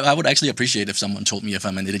know what? I would actually appreciate if someone told me if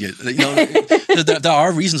I'm an idiot. There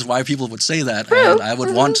are reasons why people would say that, True. and I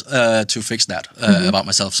would want to fix that about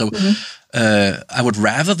myself. So I would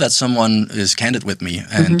rather that someone is candid with me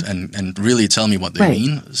and really tell me what they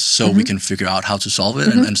mean, so we can figure out how to solve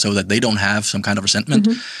it, and so that they don't have some kind of resentment,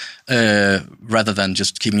 rather than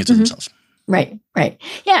just keeping it to themselves. Right.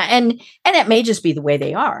 Yeah. And that may just be the way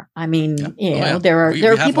they are. I mean, there are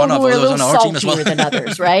people who are a little saltier than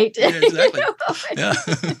others, right? Yeah, exactly. Yeah.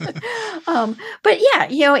 But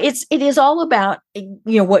it is all about,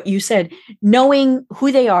 what you said, knowing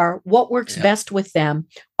who they are, what works best with them,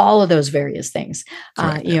 all of those various things,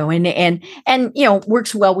 Correct, and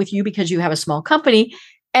works well with you because you have a small company.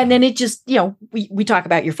 And then it just, we talk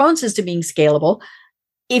about your phone system being scalable.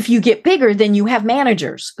 If you get bigger, then you have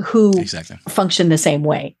managers who function the same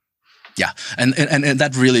way. Yeah, and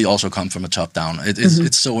that really also comes from a top down.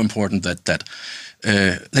 It's so important that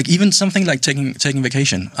like even something like taking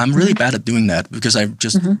vacation. I'm really bad at doing that because I'm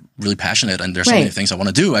just really passionate, and there's so many things I want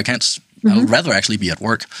to do. I can't. I would rather actually be at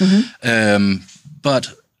work.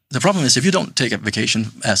 But the problem is if you don't take a vacation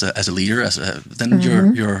as a leader, then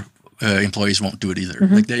your employees won't do it either.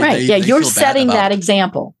 Like they you're feel setting bad about that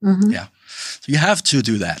example. Yeah. So you have to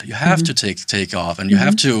do that. You have to take off, and you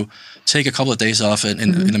have to take a couple of days off in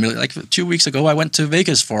the middle. Like 2 weeks ago, I went to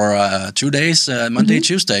Vegas for 2 days, Monday,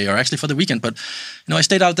 Tuesday, or actually for the weekend. But I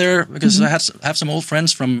stayed out there because I have some old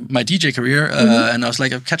friends from my DJ career, and I was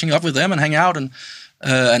like catching up with them and hang out, and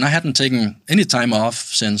I hadn't taken any time off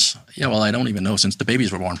since I don't even know, since the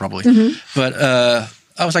babies were born probably. But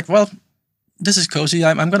I was like, well, this is cozy.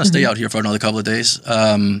 I'm going to stay out here for another couple of days,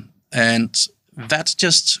 and that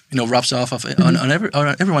just rubs off on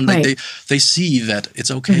everyone. Like they see that it's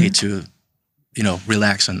okay to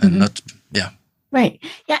relax and not Right.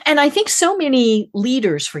 Yeah. And I think so many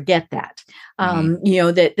leaders forget that,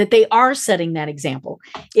 that they are setting that example.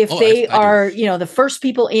 If they are, the first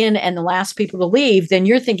people in and the last people to leave, then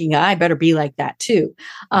you're thinking, I better be like that too.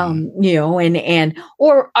 Or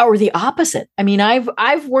the opposite. I mean,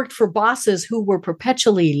 I've worked for bosses who were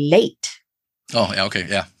perpetually late. Oh, yeah. Okay.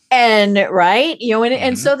 Yeah. And right,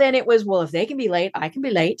 and so then it was, well, if they can be late, I can be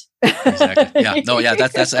late. Exactly. Yeah. No. Yeah.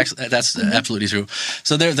 That's absolutely true.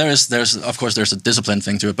 So there's of course there's a discipline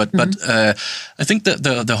thing to it, but I think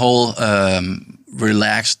the whole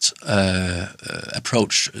relaxed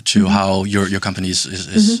approach to how your company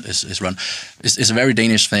is run is a very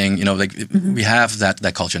Danish thing. We have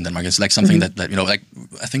that culture in Denmark. It's like something that like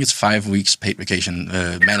I think it's 5 weeks paid vacation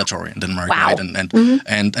mandatory in Denmark, right?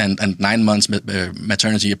 And 9 months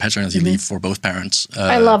maternity or paternity leave for both parents.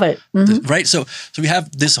 I love it. Right. So we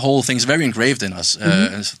have this whole thing is very engraved in us.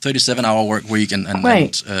 37-hour work week and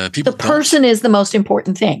people. The person is the most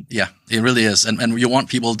important thing. Yeah, it really is. And you want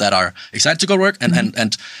people that are excited to go to work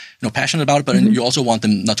and passionate about it, but you also want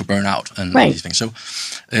them not to burn out and all these things. So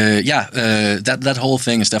that whole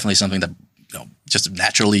thing is definitely something that just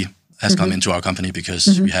naturally has come into our company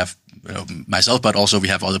because we have myself, but also we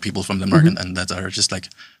have other people from Denmark and that are just like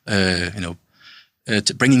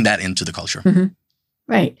bringing that into the culture.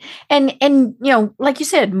 Right. And like you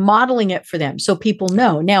said, modeling it for them so people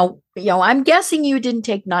know. Now, I'm guessing you didn't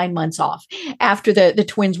take 9 months off after the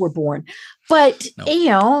twins were born, but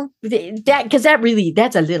that because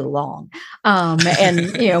that's a little long.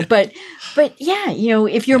 But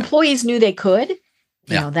if your employees knew they could,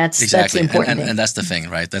 that's exactly. That's the important and that's the thing,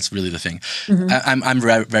 right? That's really the thing. I'm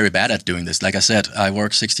very bad at doing this. Like I said, I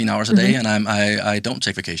work 16 hours a day, and I don't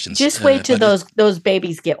take vacations. Just wait till those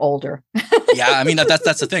babies get older. Yeah, I mean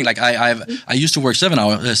that's the thing. Like I used to work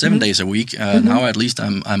 7 days a week. Now at least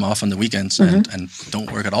I'm off on the weekends and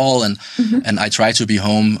don't work at all. And I try to be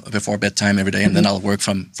home before bedtime every day, and then I'll work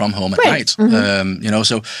from home at night.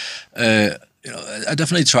 So. I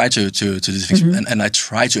definitely try to do these things, and I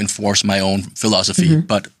try to enforce my own philosophy.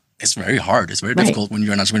 But it's very hard. It's very difficult when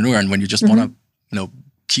you're an entrepreneur and when you just want to,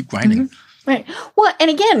 keep grinding. Right. Well,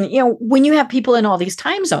 and again, when you have people in all these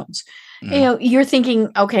time zones, you're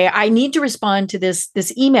thinking, okay, I need to respond to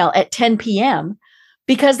this email at 10 p.m.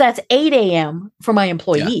 because that's 8 a.m. for my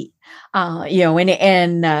employee. Yeah.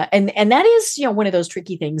 And that is, one of those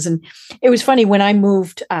tricky things. And it was funny when I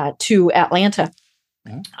moved to Atlanta.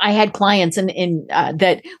 I had clients in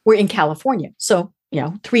that were in California. So,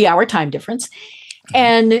 3-hour time difference.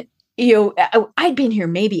 And I'd been here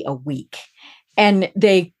maybe a week, and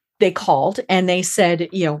they called and they said,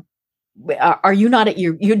 are you not at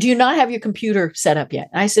do you not have your computer set up yet?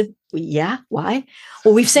 And I said, well, yeah. Why?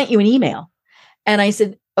 Well, we've sent you an email. And I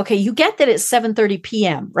said, okay, you get that it's 7:30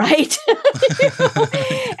 p.m., right?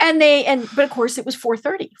 But of course it was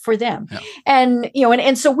 4:30 for them. Yeah.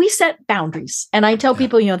 And so we set boundaries. And I tell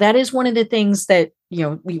people, that is one of the things that,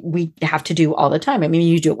 we have to do all the time. I mean,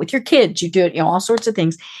 you do it with your kids, you do it, all sorts of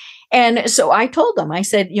things. And so I told them, I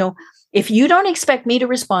said, if you don't expect me to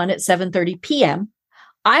respond at 7:30 p.m.,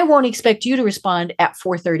 I won't expect you to respond at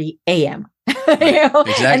 4:30 a.m.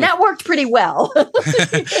 Exactly. And that worked pretty well.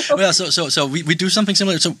 Well, so we do something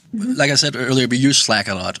similar. So, like I said earlier, we use Slack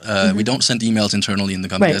a lot. We don't send emails internally in the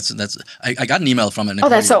company. Right. I got an email from an employee. Oh,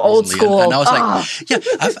 that's so old school. And I was like,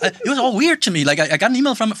 it was all weird to me. Like I got an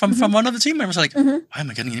email from one of the team members. Like, why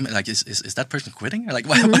am I getting an email? Like, is that person quitting? Or like,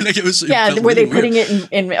 why? Like, it were really they putting weird. It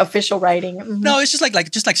in official writing? Mm-hmm. No, it's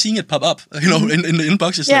just like seeing it pop up. In the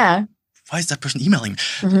inbox. It's like, why is that person emailing me?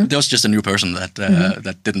 There was just a new person that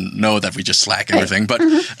that didn't know that we just Slack everything. But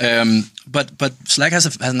Slack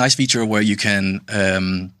has a nice feature where you can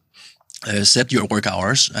set your work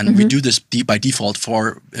hours, and we do this by default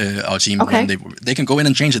for our team. Okay. They can go in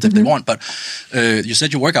and change it if they want, but you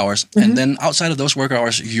set your work hours, and then outside of those work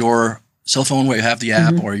hours, your cell phone where you have the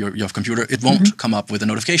app or your computer, it won't come up with a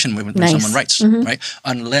notification when someone writes, right?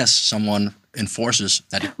 Unless someone enforces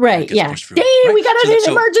that it gets pushed through. Hey, right? We got an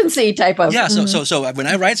emergency type of. Yeah, so when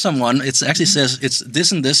I write someone, it actually says it's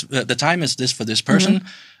this and this. The time is this for this person,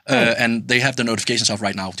 and they have the notifications off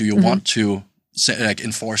right now. Do you want to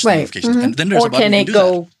enforce the notifications? And then there's or a button can it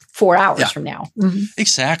go 4 hours from now?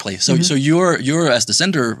 Exactly. So you're as the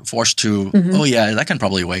sender forced to. Oh yeah, that can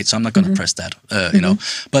probably wait. So I'm not going to press that.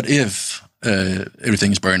 But if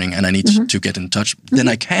everything is burning and I need to get in touch, then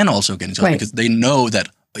I can also get in touch because they know that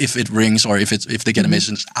if it rings or if they get a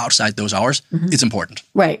message outside those hours, it's important.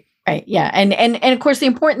 Right. Yeah. And of course, the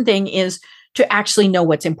important thing is to actually know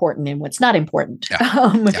what's important and what's not important.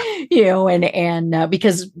 Yeah.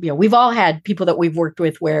 Because we've all had people that we've worked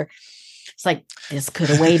with where it's like, this could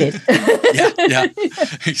have waited. yeah,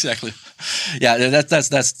 exactly. Yeah,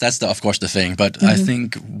 that's of course the thing. But I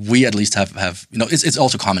think we at least have it's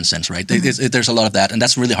also common sense, right? There's a lot of that, and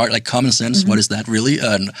that's really hard. Like common sense, what is that really?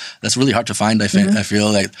 And that's really hard to find. I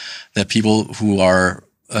feel like that people who are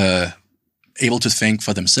able to think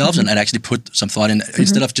for themselves and actually put some thought in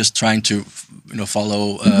instead of just trying to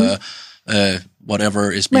follow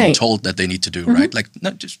whatever is being told that they need to do, right? Like,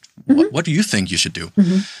 not just what do you think you should do?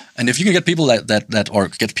 And if you can get people that or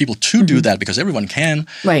get people to do that, because everyone can,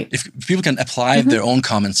 right? If people can apply their own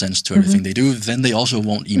common sense to everything they do, then they also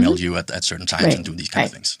won't email you at certain times and do these kind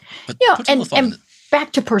of things. But and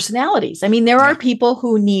back to personalities. I mean, there are people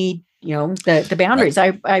who need the boundaries.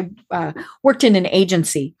 Right. I worked in an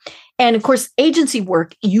agency. And of course, agency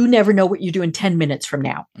work, you never know what you do in 10 minutes from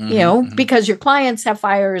now, because your clients have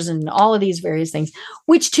fires and all of these various things,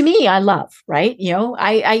 which to me, I love, right?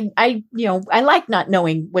 I like not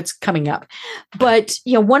knowing what's coming up. But,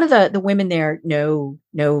 one of the women there, no,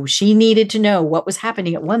 she needed to know what was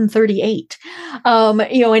happening at 1:38.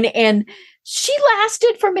 And she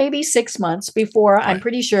lasted for maybe 6 months before I'm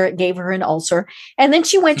pretty sure it gave her an ulcer. And then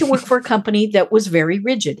she went to work for a company that was very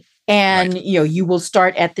rigid. And, you will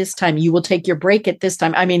start at this time. You will take your break at this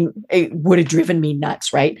time. I mean, it would have driven me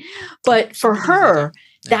nuts, right? But for her,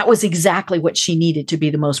 that was exactly what she needed to be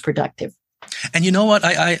the most productive. And you know what?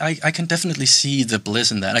 I can definitely see the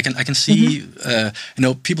bliss in that. I can see,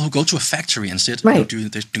 people who go to a factory and sit, do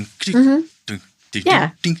this, every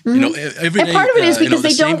day. And part of it is because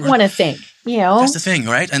they don't want to think. That's the thing,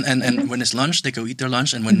 right? And when it's lunch, they go eat their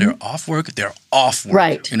lunch, and when they're off work, they're off work.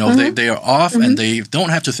 Right. They are off, and they don't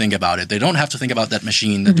have to think about it. They don't have to think about that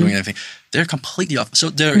machine doing anything. They're completely off. So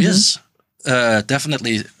there is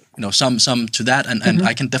definitely some to that, and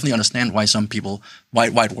I can definitely understand why some people why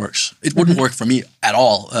it works. It wouldn't work for me at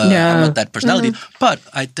all. I'm not that personality, but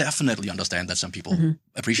I definitely understand that some people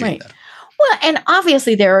appreciate that. Well, and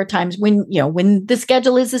obviously there are times when, when the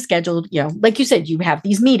schedule is the schedule, like you said, you have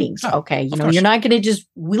these meetings. Oh, okay. You're not going to just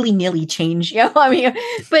willy-nilly change, I mean,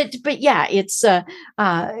 but yeah, it's,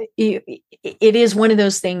 it is one of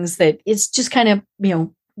those things that it's just kind of,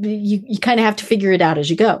 you kind of have to figure it out as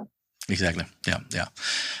you go. Exactly. Yeah.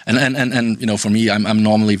 And you know, for me, I'm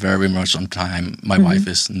normally very much on time. My wife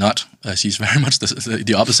is not. She's very much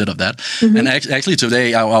the opposite of that. And actually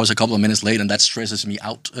today I was a couple of minutes late, and that stresses me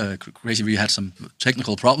out crazy. We had some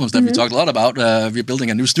technical problems that we talked a lot about. We're building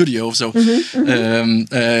a new studio, so this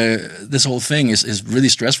whole thing is really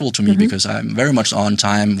stressful to me because I'm very much on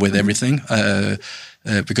time with everything.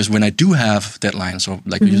 Because when I do have deadlines, or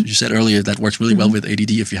like you said earlier, that works really well with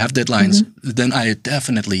ADD. If you have deadlines, then I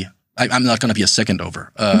definitely. I'm not going to be a second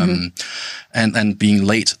over, and being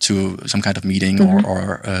late to some kind of meeting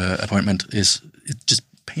or appointment is just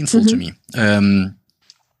painful to me. And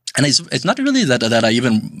it's not really that I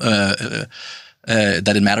even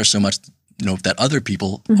that it matters so much, you know, that other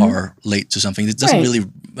people are late to something. It doesn't really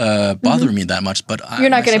bother me that much. But you're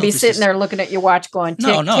not going to be sitting there looking at your watch going tick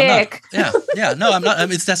tick. No, I'm not. I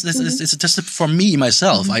mean, it's just for me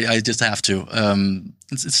myself. I just have to.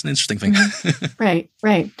 It's an interesting thing. Right.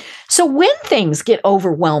 So when things get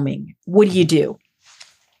overwhelming, what do you do?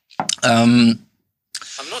 I'm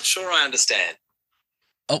not sure I understand.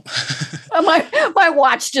 Oh, my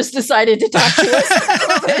watch just decided to talk to us.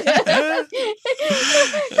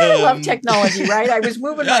 I love technology, right? I was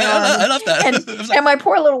moving my arm. I love that. And my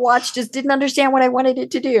poor little watch just didn't understand what I wanted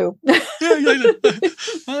it to do.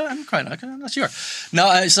 Well, I'm not sure.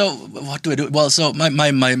 No, so what do I do? Well, so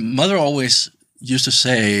my mother always used to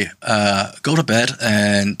say, go to bed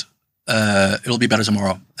and it'll be better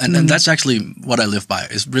tomorrow. And that's actually what I live by.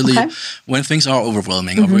 Is really when things are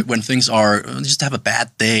overwhelming, or when things are just have a bad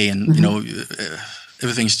day, and you know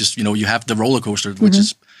everything's just, you know, you have the roller coaster, which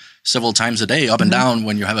is several times a day, up and down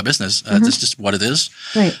when you have a business. That's just what it is.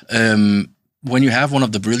 Right. When you have one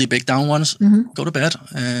of the really big down ones, go to bed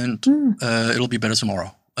and it'll be better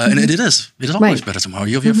tomorrow. And it is always better tomorrow.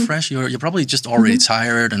 You're fresh. You're probably just already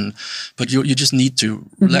tired, but you just need to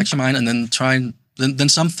relax your mind and then try and. Then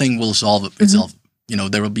something will solve itself. You know,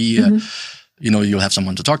 there will be, you know, you'll have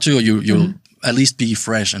someone to talk to, or you'll at least be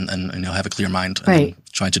fresh and you know, have a clear mind and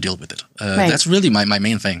try to deal with it. That's really my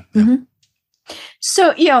main thing. Yeah.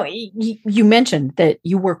 So, you know, you mentioned that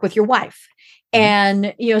you work with your wife.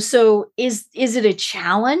 And, you know, so is it a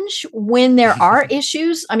challenge when there are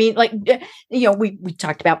issues? I mean, like, you know, we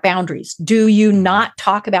talked about boundaries. Do you not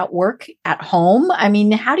talk about work at home? I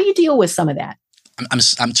mean, how do you deal with some of that?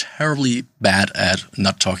 I'm terribly bad at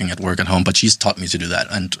not talking at work at home, but she's taught me to do that,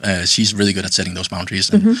 and she's really good at setting those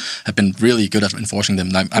boundaries and have been really good at enforcing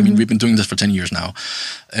them. I mean, we've been doing this for 10 years now,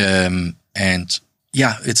 and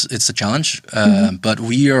yeah, it's a challenge, but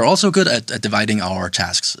we are also good at dividing our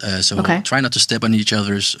tasks. So try not to step on each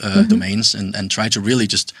other's domains, and try to really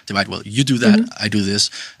just divide. Well, you do that, I do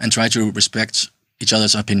this, and try to respect each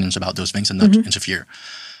other's opinions about those things and not interfere.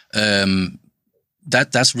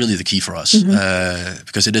 That's really the key for us,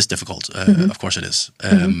 because it is difficult. Of course it is.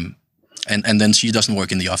 And then she doesn't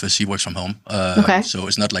work in the office. She works from home. So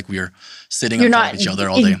it's not like we're sitting on top of each other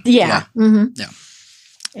all day. Yeah.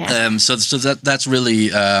 So that's really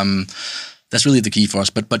the key for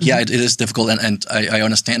us. But yeah, it is difficult. And I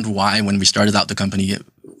understand why, when we started out the company,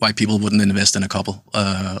 why people wouldn't invest in a couple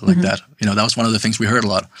like that. You know, that was one of the things we heard a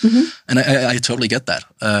lot. And I totally get that.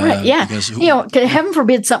 Right, yeah. Because heaven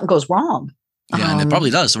forbid something goes wrong. Yeah, and it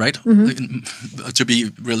probably does, right? To be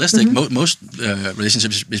realistic, most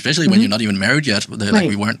relationships, especially when you're not even married yet, like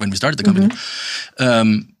we weren't when we started the company,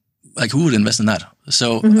 like who would invest in that?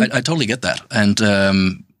 So I totally get that. And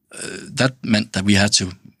that meant that we had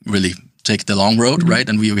to really take the long road, right?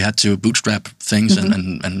 And we had to bootstrap things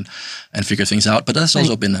and figure things out. But that's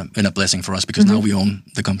also been a blessing for us, because now we own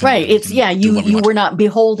the company. Right. It's you were not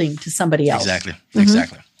beholding to somebody else. Exactly.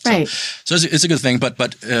 Right. So it's a good thing,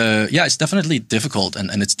 but yeah, it's definitely difficult,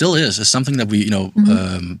 and it still is. It's something that we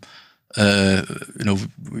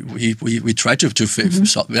we try to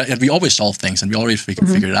solve. We always solve things, and we always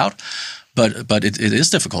figure it out. But it is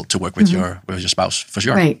difficult to work with your spouse, for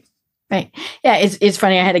sure. Right. Yeah, it's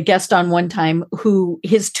funny. I had a guest on one time who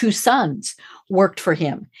his two sons worked for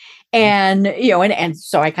him. And, and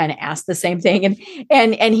so I kind of asked the same thing.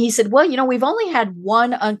 And he said, well, we've only had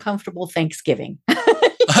one uncomfortable Thanksgiving.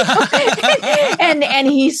 and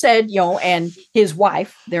he said, and his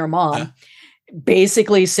wife, their mom,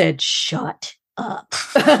 basically said, shut up.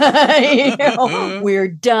 We're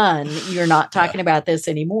done. You're not talking about this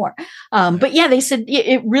anymore. But yeah, they said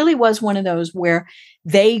it really was one of those where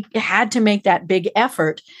they had to make that big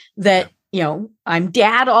effort that, I'm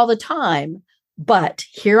dad all the time, but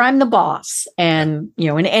here I'm the boss. And,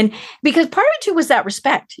 and because part of it too was that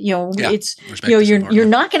respect, it's, you're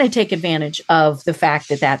not going to take advantage of the fact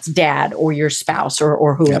that that's dad or your spouse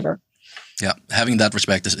or whoever. Yeah, having that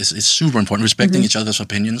respect is super important. Respecting each other's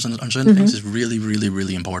opinions on certain things is really, really,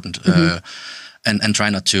 really important. And try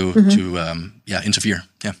not to interfere.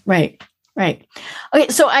 Yeah. Right. Right. Okay.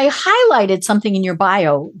 So I highlighted something in your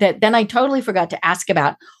bio that then I totally forgot to ask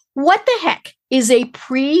about. What the heck is a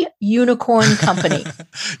pre-unicorn company?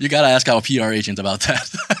 You got to ask our PR agent about that.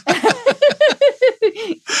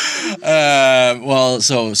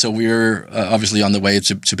 So we're obviously on the way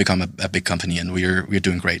to become a big company, and we're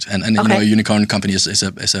doing great. And you know, a unicorn company is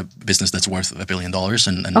a business that's worth $1 billion,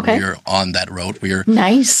 and we're on that road. We're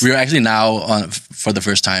actually now for the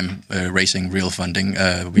first time raising real funding.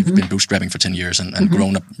 We've been bootstrapping for 10 years and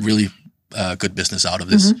grown a really good business out of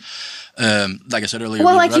this. Like I said earlier,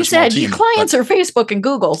 well, like you said, your clients are Facebook and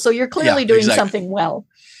Google, so you're clearly doing something well.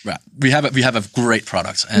 Right. We have a great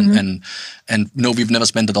product, and no, we've never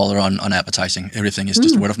spent $1 on advertising. Everything is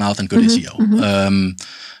just word of mouth and good SEO.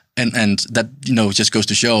 And that, you know, just goes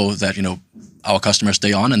to show that, you know, our customers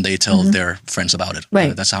stay on and they tell their friends about it.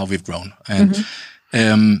 Right. That's how we've grown.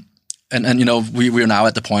 And you know, we're now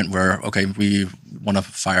at the point where, okay, we want to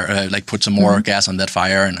fire, put some more gas on that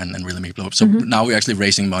fire and really make it blow up. So now we're actually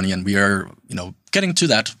raising money, and we are, you know, getting to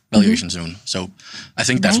that valuation soon. So I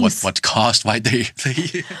think that's what caused why they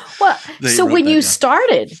well, so when you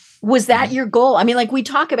started, was that your goal? I mean, like we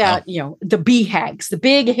talk about, you know, the BHAGs, the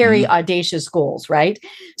big, hairy, audacious goals, right?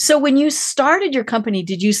 So when you started your company,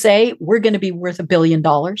 did you say we're going to be worth $1 billion?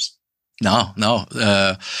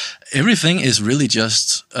 No. Everything is really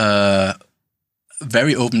just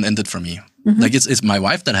very open-ended for me. Like it's my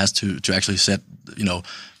wife that has to actually set, you know,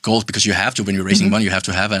 goals, because you have to, when you're raising money, you have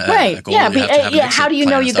to have a goal. Yeah, how do you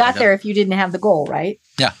know you got there if you didn't have the goal, right?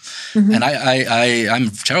 Yeah. And I'm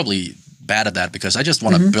terribly bad at that, because I just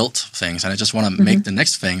want to build things, and I just want to make the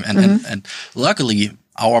next thing. And luckily,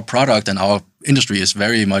 our product and our industry is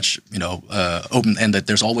very much, you know, open-ended.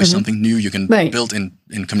 There's always something new you can build in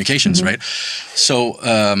communications, right? So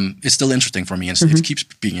it's still interesting for me, and it keeps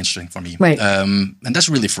being interesting for me. Right. And that's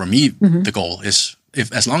really, for me, the goal is,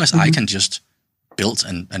 as long as I can just build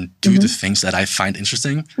and do the things that I find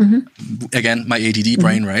interesting. Again, my ADD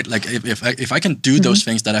brain, right? Like if I can do those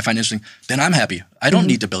things that I find interesting, then I'm happy. I don't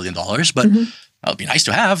need $1 billion, but it'll be nice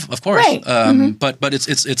to have, of course. Right. But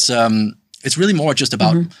it's really more just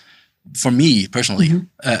about, for me personally,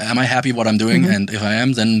 am I happy what I'm doing? And if I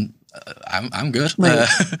am, then I'm good.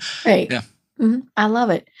 Right. Yeah. I love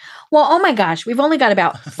it. Well, oh my gosh, we've only got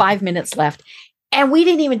about 5 minutes left. And we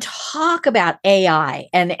didn't even talk about AI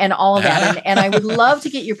and all of that. And I would love to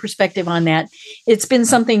get your perspective on that. It's been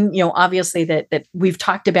something, you know, obviously that we've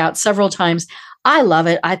talked about several times. I love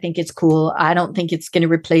it. I think it's cool. I don't think it's going to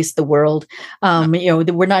replace the world. You know,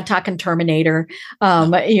 we're not talking Terminator.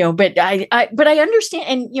 You know, but I understand.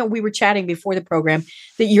 And, you know, we were chatting before the program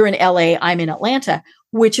that you're in LA, I'm in Atlanta,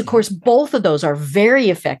 which of course, both of those are very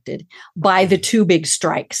affected by the two big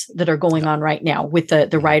strikes that are going on right now with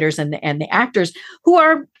the writers and the actors, who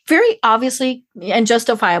are very obviously and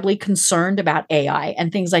justifiably concerned about AI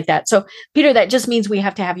and things like that. So, Peter, that just means we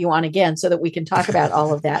have to have you on again so that we can talk about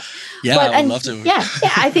all of that. I would love to. Yeah,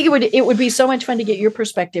 I think it would be so much fun to get your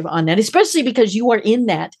perspective on that, especially because you are in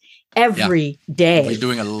that every day. We're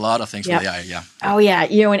doing a lot of things with AI. Yeah. Oh yeah.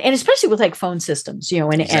 You know, and especially with like phone systems, you know,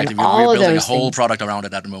 and all we're of those building a whole things. product around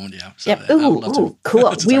it at the moment. Yeah. So, yep. Ooh,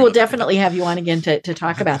 cool. We will definitely have you on again to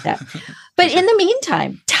talk about that. But in the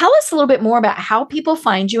meantime, tell us a little bit more about how people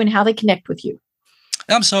find you and how they connect with you.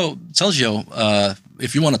 So Telsio,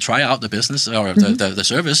 if you want to try out the business or the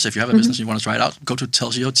service, if you have a business and you want to try it out, go to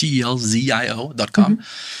Telsio, TELZIO.com.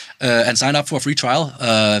 And sign up for a free trial.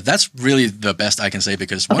 That's really the best I can say,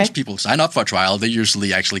 because once people sign up for a trial, they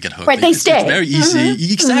usually actually get hooked. Right, they stay. It's very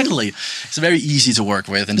easy. Exactly. It's very easy to work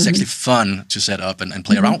with, and it's actually fun to set up and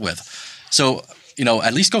play around with. So, you know,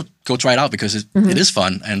 at least go try it out, because it is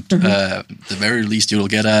fun, and at the very least you'll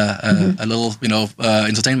get a little, you know,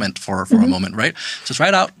 entertainment for a moment, right? So try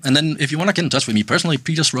it out, and then if you want to get in touch with me personally,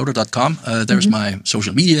 peterschroeder.com. There's my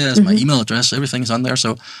social media, there's my email address, everything's on there.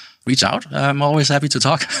 So reach out. I'm always happy to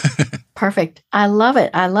talk. Perfect. I love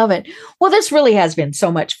it. Well, this really has been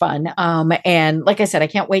so much fun. And like I said, I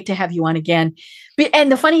can't wait to have you on again.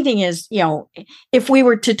 And the funny thing is, you know, if we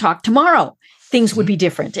were to talk tomorrow, things would be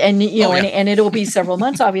different. And, you know, and it'll be several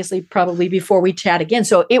months, obviously, probably before we chat again.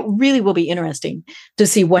 So it really will be interesting to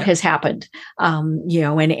see what has happened. You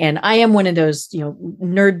know, and I am one of those, you know,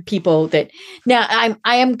 nerd people that now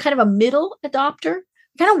I am kind of a middle adopter.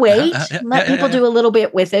 Kind of wait, let people do a little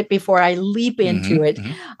bit with it before I leap into it.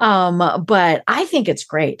 But I think it's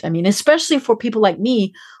great. I mean, especially for people like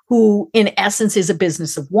me, who in essence is a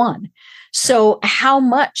business of one. So how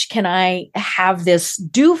much can I have this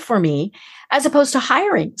do for me as opposed to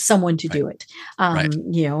hiring someone to do it?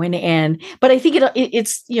 You know, but I think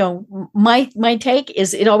it's, you know, my take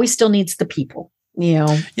is it always still needs the people, you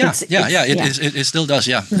know. It still does.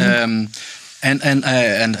 Yeah.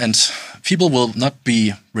 And people will not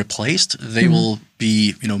be replaced. They will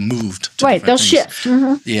be, you know, moved to they'll things. shift.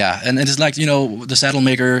 Yeah, and it's like, you know, the saddle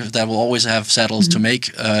maker that will always have saddles to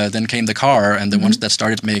make. Then came the car, and the ones that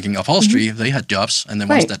started making upholstery, they had jobs, and the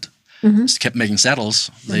ones that kept making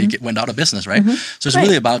saddles, they went out of business, right? So it's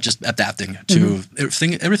really about just adapting to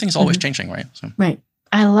everything. Everything's always changing, right? So. Right.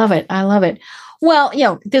 I love it. Well, you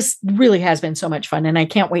know, this really has been so much fun, and I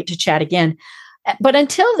can't wait to chat again. But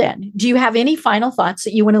until then, do you have any final thoughts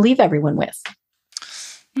that you want to leave everyone with?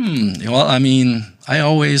 Well, I mean, I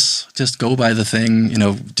always just go by the thing, you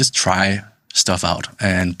know, just try stuff out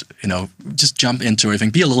and, you know, just jump into everything.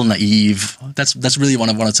 Be a little naive. That's really what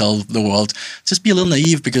I want to tell the world. Just be a little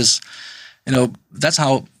naive because, you know, that's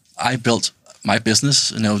how I built my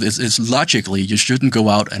business. You know, it's logically you shouldn't go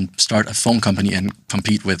out and start a phone company and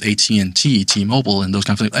compete with AT&T, T-Mobile, and those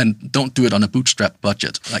kinds of things, and don't do it on a bootstrap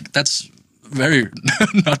budget. Like that's very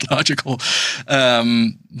not logical.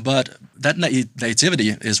 But that naivety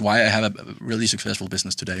is why I have a really successful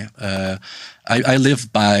business today. I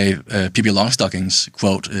live by Pippi Longstocking's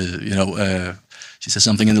quote, she says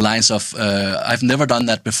something in the lines of, I've never done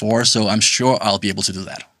that before, so I'm sure I'll be able to do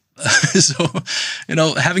that. So, you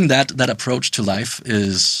know, having that approach to life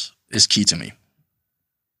is key to me.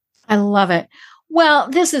 I love it. Well,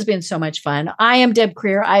 this has been so much fun. I am Deb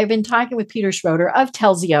Creer. I've been talking with Peter Schroeder of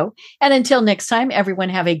Telsio. And until next time, everyone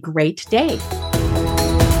have a great day.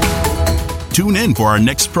 Tune in for our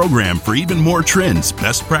next program for even more trends,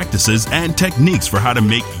 best practices, and techniques for how to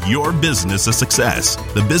make your business a success.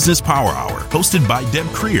 The Business Power Hour, hosted by Deb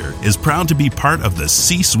Creer, is proud to be part of the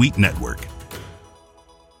C-Suite Network.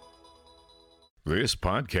 This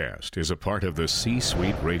podcast is a part of the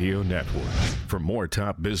C-Suite Radio Network. For more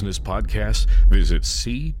top business podcasts, visit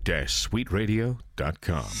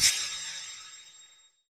c-suiteradio.com.